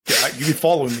house? Like, yeah, you be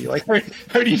following me. Like,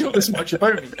 how do you know this much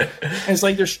about me?" And it's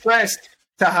like they're stressed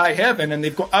to high heaven, and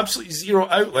they've got absolutely zero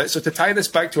outlet. So to tie this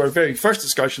back to our very first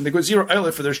discussion, they've got zero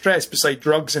outlet for their stress beside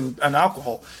drugs and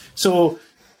alcohol. So.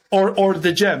 Or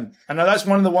the gym. And now that's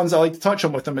one of the ones I like to touch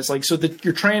on with them. It's like, so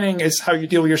your training is how you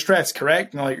deal with your stress,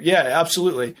 correct? And they're like, yeah,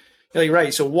 absolutely. You're like,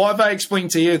 right. So what if I explain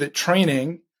to you that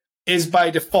training is by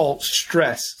default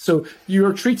stress? So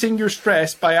you're treating your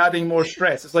stress by adding more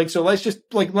stress. It's like, so let's just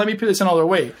like, let me put this another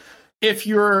way. If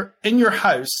you're in your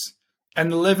house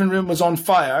and the living room was on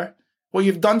fire, what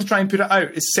you've done to try and put it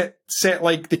out is set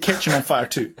like the kitchen on fire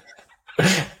too.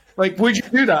 Like, would you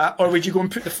do that, or would you go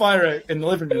and put the fire out in the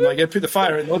living room? Like, I put the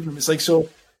fire out in the living room. It's like, so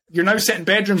you're now setting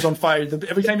bedrooms on fire.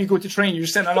 Every time you go to train, you're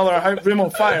setting another room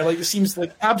on fire. Like, it seems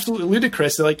like absolutely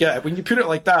ludicrous. They're like, yeah, when you put it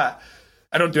like that,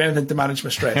 I don't do anything to manage my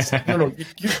stress. No,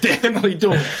 you definitely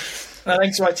don't. And I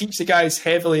think so. I teach the guys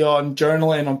heavily on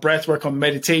journaling, on breath work, on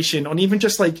meditation, on even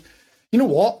just like, you know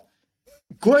what?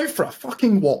 Go out for a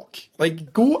fucking walk.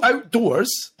 Like, go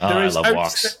outdoors. Oh, I love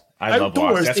walks. I love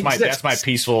walks. That's my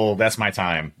peaceful. That's my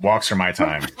time. Walks are my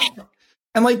time.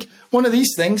 And like one of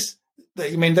these things.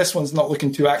 I mean, this one's not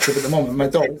looking too active at the moment. My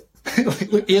dog,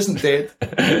 like, look, he isn't dead.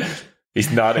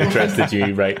 He's not interested in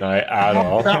you right now at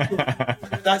all.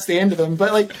 That's the end of him.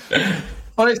 But like,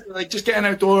 honestly, like just getting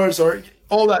outdoors or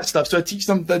all that stuff. So I teach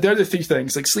them that they're the 3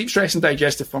 things: like sleep, stress, and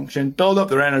digestive function. Build up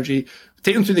their energy.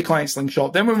 Take them through the client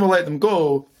slingshot. Then when we let them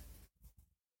go.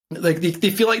 Like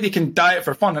they feel like they can diet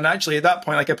for fun. And actually at that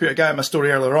point, like I put a guy in my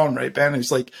story earlier on, right, Ben, who's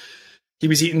like, he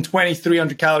was eating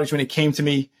 2,300 calories when he came to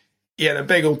me. He had a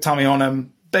big old tummy on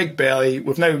him, big belly.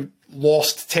 We've now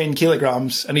lost 10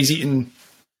 kilograms and he's eating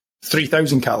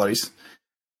 3,000 calories.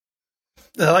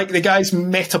 Like the guy's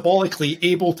metabolically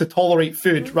able to tolerate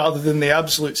food rather than the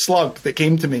absolute slug that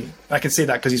came to me. I can say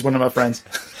that because he's one of my friends.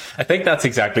 I think that's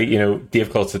exactly,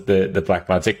 Dave calls it the black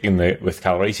magic with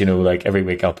calories. Like every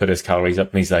week I'll put his calories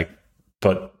up and he's like,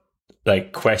 but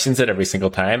like questions it every single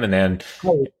time, and then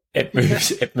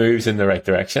it moves in the right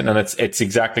direction. And it's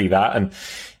exactly that. And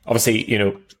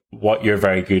obviously, what you're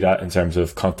very good at in terms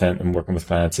of content and working with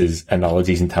clients is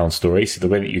analogies and telling stories. So the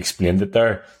way that you explained it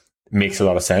there makes a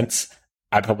lot of sense.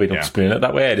 I probably don't explain it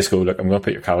that way. I just go, look, I'm going to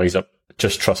put your calories up.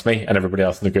 Just trust me. And everybody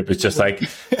else in the group is just like,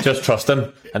 just trust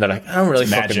him. And they're like, I don't really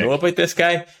fucking know about this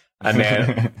guy. And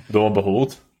then lo and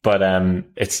behold, but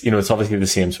it's, it's obviously the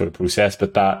same sort of process,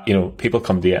 but that, people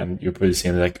come to you and you're probably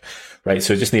saying like, right,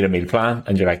 so I just need a meal plan.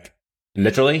 And you're like,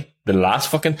 literally the last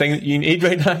fucking thing that you need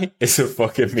right now is a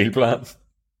fucking meal plan.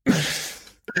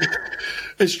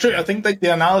 It's true. I think like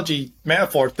the analogy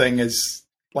metaphor thing is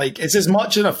like, it's as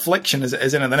much an affliction as it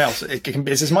is anything else.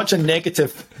 It's as much a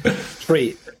negative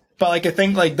trait. But like, I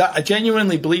think like that, I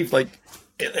genuinely believe, like,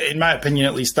 in my opinion,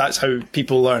 at least, that's how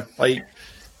people learn. Like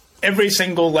every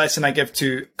single lesson I give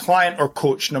to client or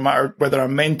coach, no matter whether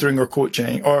I'm mentoring or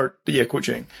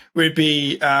coaching, would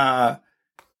be,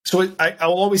 So I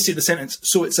will always say the sentence,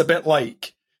 so it's a bit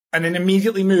like, and then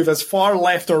immediately move as far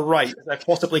left or right as I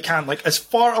possibly can, like as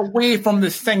far away from the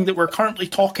thing that we're currently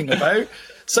talking about,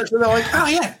 such that they're like, oh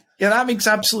yeah, that makes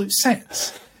absolute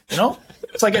sense. You know?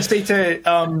 So like I say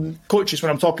to coaches when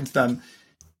I'm talking to them,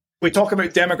 we talk about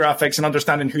demographics and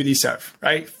understanding who they serve,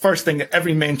 right? First thing that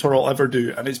every mentor will ever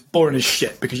do, and it's boring as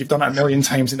shit because you've done it a million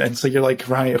times, and so you're like,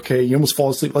 right, okay, you almost fall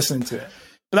asleep listening to it.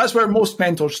 But that's where most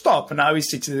mentors stop. And I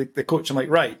always say to the coach, I'm like,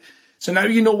 right, so now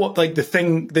you know what like the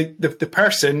thing, the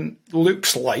person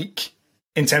looks like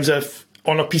in terms of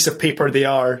on a piece of paper they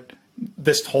are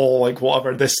this tall, like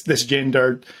whatever, this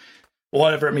gender,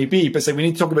 whatever it may be. But so we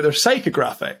need to talk about their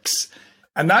psychographics.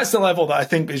 And that's the level that I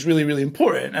think is really, really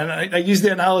important. And I use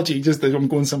the analogy, just that I'm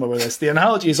going somewhere with this. The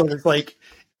analogy is always like,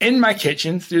 in my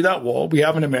kitchen, through that wall, we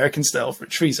have an American-style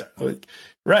fridge freezer. Like,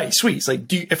 right, sweet. It's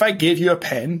like, if I gave you a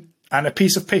pen and a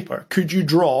piece of paper, could you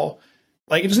draw,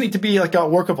 like, it doesn't need to be like a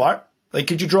work of art. Like,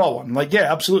 could you draw one? Like,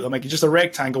 yeah, absolutely. I'm like, it's just a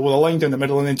rectangle with a line down the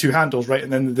middle and then two handles, right?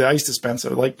 And then the ice dispenser.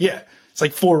 Like, yeah, it's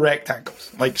like 4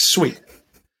 rectangles. Like, sweet.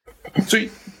 So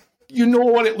you know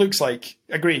what it looks like.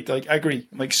 Agreed. Like, I agree.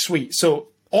 Like, sweet. So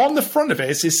on the front of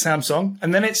it says Samsung,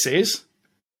 and then it says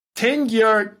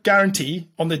 10-year guarantee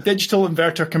on the digital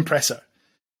inverter compressor.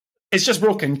 It's just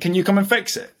broken. Can you come and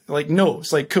fix it? Like, no.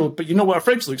 It's like, cool, but you know what a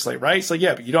fridge looks like, right? It's like,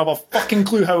 yeah, but you don't have a fucking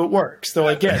clue how it works. They're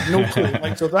like, yeah, no clue.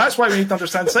 Like, so that's why we need to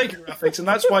understand psychographics, and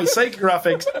that's why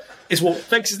psychographics is what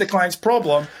fixes the client's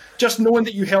problem. Just knowing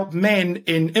that you help men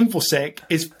in InfoSec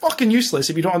is fucking useless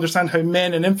if you don't understand how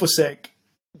men in InfoSec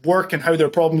work and how their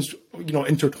problems,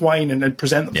 intertwine and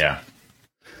present them.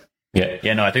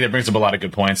 Yeah, no, I think that brings up a lot of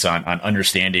good points on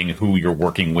understanding who you're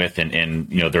working with and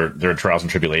their trials and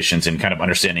tribulations, and kind of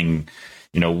understanding,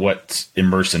 what's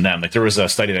immersed in them. Like, there was a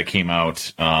study that came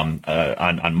out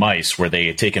on mice where they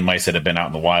had taken mice that had been out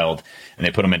in the wild and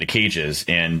they put them into cages,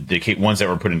 and the ones that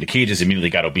were put into cages immediately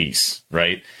got obese,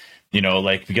 right?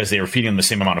 Because they were feeding them the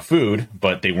same amount of food,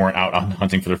 but they weren't out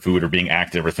hunting for their food or being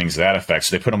active or things to that effect.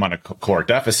 So they put them on a caloric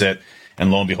deficit, and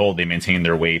lo and behold, they maintained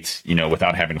their weight,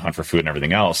 without having to hunt for food and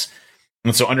everything else.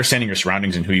 And so understanding your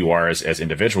surroundings and who you are as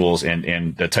individuals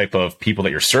and the type of people that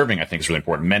you're serving, I think is really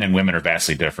important. Men and women are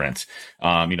vastly different.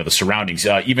 The surroundings,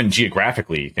 even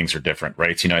geographically, things are different,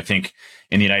 right? I think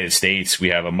in the United States, we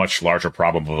have a much larger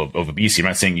problem of obesity. I'm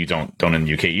not saying you don't in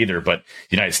the UK either, but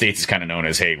the United States is kind of known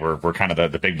as, hey, we're kind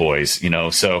of the big boys,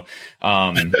 so,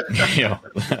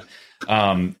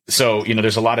 so,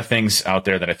 there's a lot of things out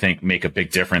there that I think make a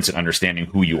big difference in understanding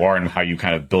who you are and how you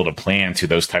kind of build a plan to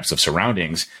those types of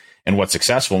surroundings and what's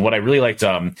successful. And what I really liked,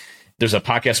 there's a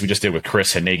podcast we just did with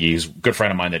Chris Hanegi, who's a good friend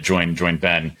of mine that joined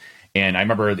Ben. And I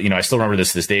remember, I still remember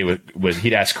this day with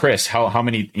he'd asked Chris, how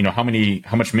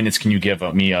much minutes can you give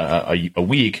me a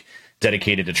week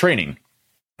dedicated to training?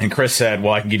 And Chris said,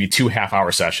 well, I can give you 2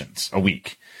 half-hour sessions a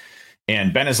week.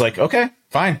 And Ben is like, okay,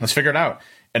 fine, let's figure it out.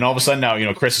 And all of a sudden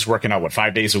now, Chris is working out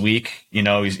 5 days a week.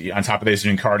 He's on top of this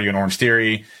doing cardio and Orange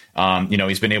Theory.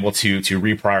 He's been able to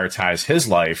reprioritize his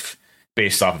life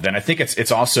based off of that. And I think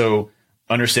it's also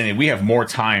understanding we have more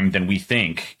time than we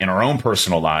think in our own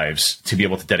personal lives to be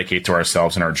able to dedicate to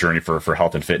ourselves and our journey for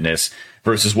health and fitness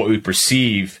versus what we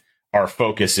perceive our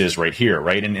focus is right here,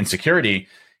 right? And in security,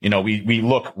 we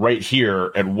look right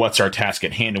here at what's our task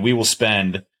at hand, and we will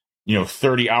spend,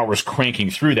 30 hours cranking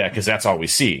through that because that's all we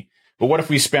see. But what if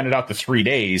we spend it out to 3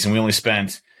 days and we only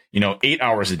spent, 8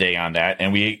 hours a day on that,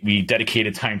 and we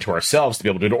dedicated time to ourselves to be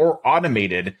able to do it, or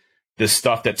automated this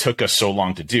stuff that took us so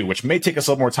long to do, which may take us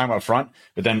a little more time up front,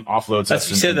 but then offloads us.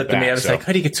 You said that to me. I was like,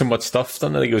 how do you get so much stuff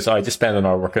done? And he goes, I just spend an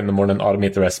hour working in the morning,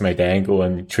 automate the rest of my day, and go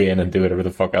and train and do whatever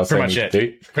the fuck else I need to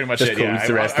do. Pretty much it,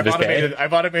 yeah.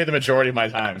 I've automated the majority of my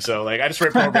time. So, I just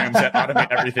write programs that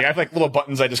automate everything. I have, little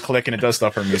buttons I just click and it does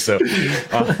stuff for me. So, those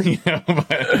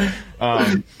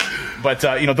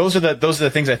are the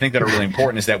things I think that are really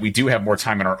important, is that we do have more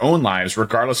time in our own lives,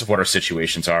 regardless of what our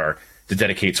situations are, to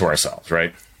dedicate to ourselves,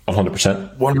 right?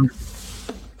 100%.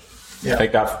 Yeah. I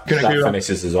think that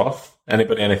finishes us off.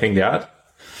 Anybody, anything to add?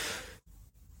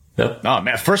 No? No,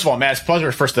 Matt. First of all, Matt, it's a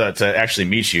pleasure first to actually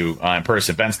meet you in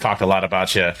person. Ben's talked a lot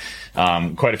about you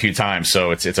quite a few times, so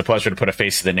it's a pleasure to put a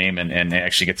face to the name and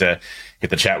actually get to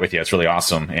chat with you. It's really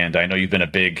awesome, and I know you've been a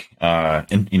big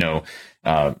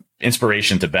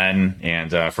inspiration to Ben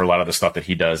and for a lot of the stuff that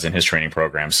he does in his training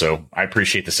program. So I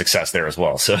appreciate the success there as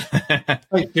well. So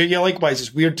yeah, likewise.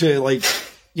 It's weird to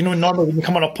normally when you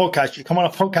come on a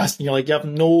podcast, and you're like, you have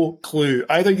no clue.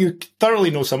 Either you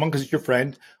thoroughly know someone because it's your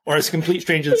friend, or it's a complete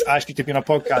stranger that's asked you to be on a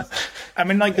podcast.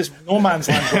 I'm in like this no man's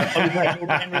land where I know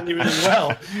Ben really, really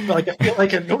well. But like I feel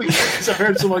like I know you because I've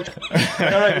heard so much. All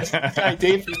right, this guy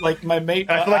Dave is like my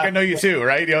mate. I feel like I know you too,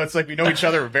 right? You know, it's like we know each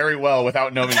other very well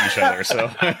without knowing each other.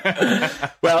 So,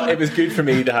 well, it was good for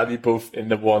me to have you both in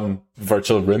the one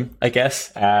virtual room, I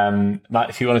guess. Matt,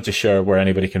 if you wanted to share where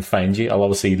anybody can find you, I'll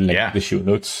obviously link the show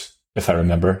notes if I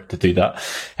remember to do that.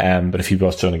 But if you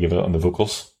both want to give it on the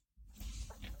vocals.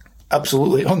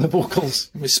 Absolutely, on the vocals.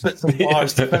 We spit some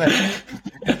bars to finish.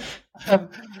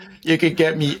 You could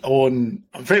get me on,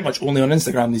 I'm pretty much only on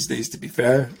Instagram these days, to be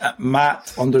fair, at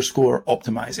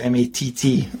Matt_optimize,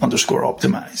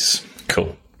 MATT_optimize.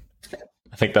 Cool.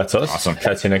 I think that's us. Awesome.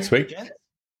 Catch you next week.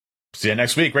 See you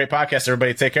next week. Great podcast,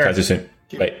 everybody. Take care. Catch you soon.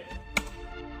 Bye.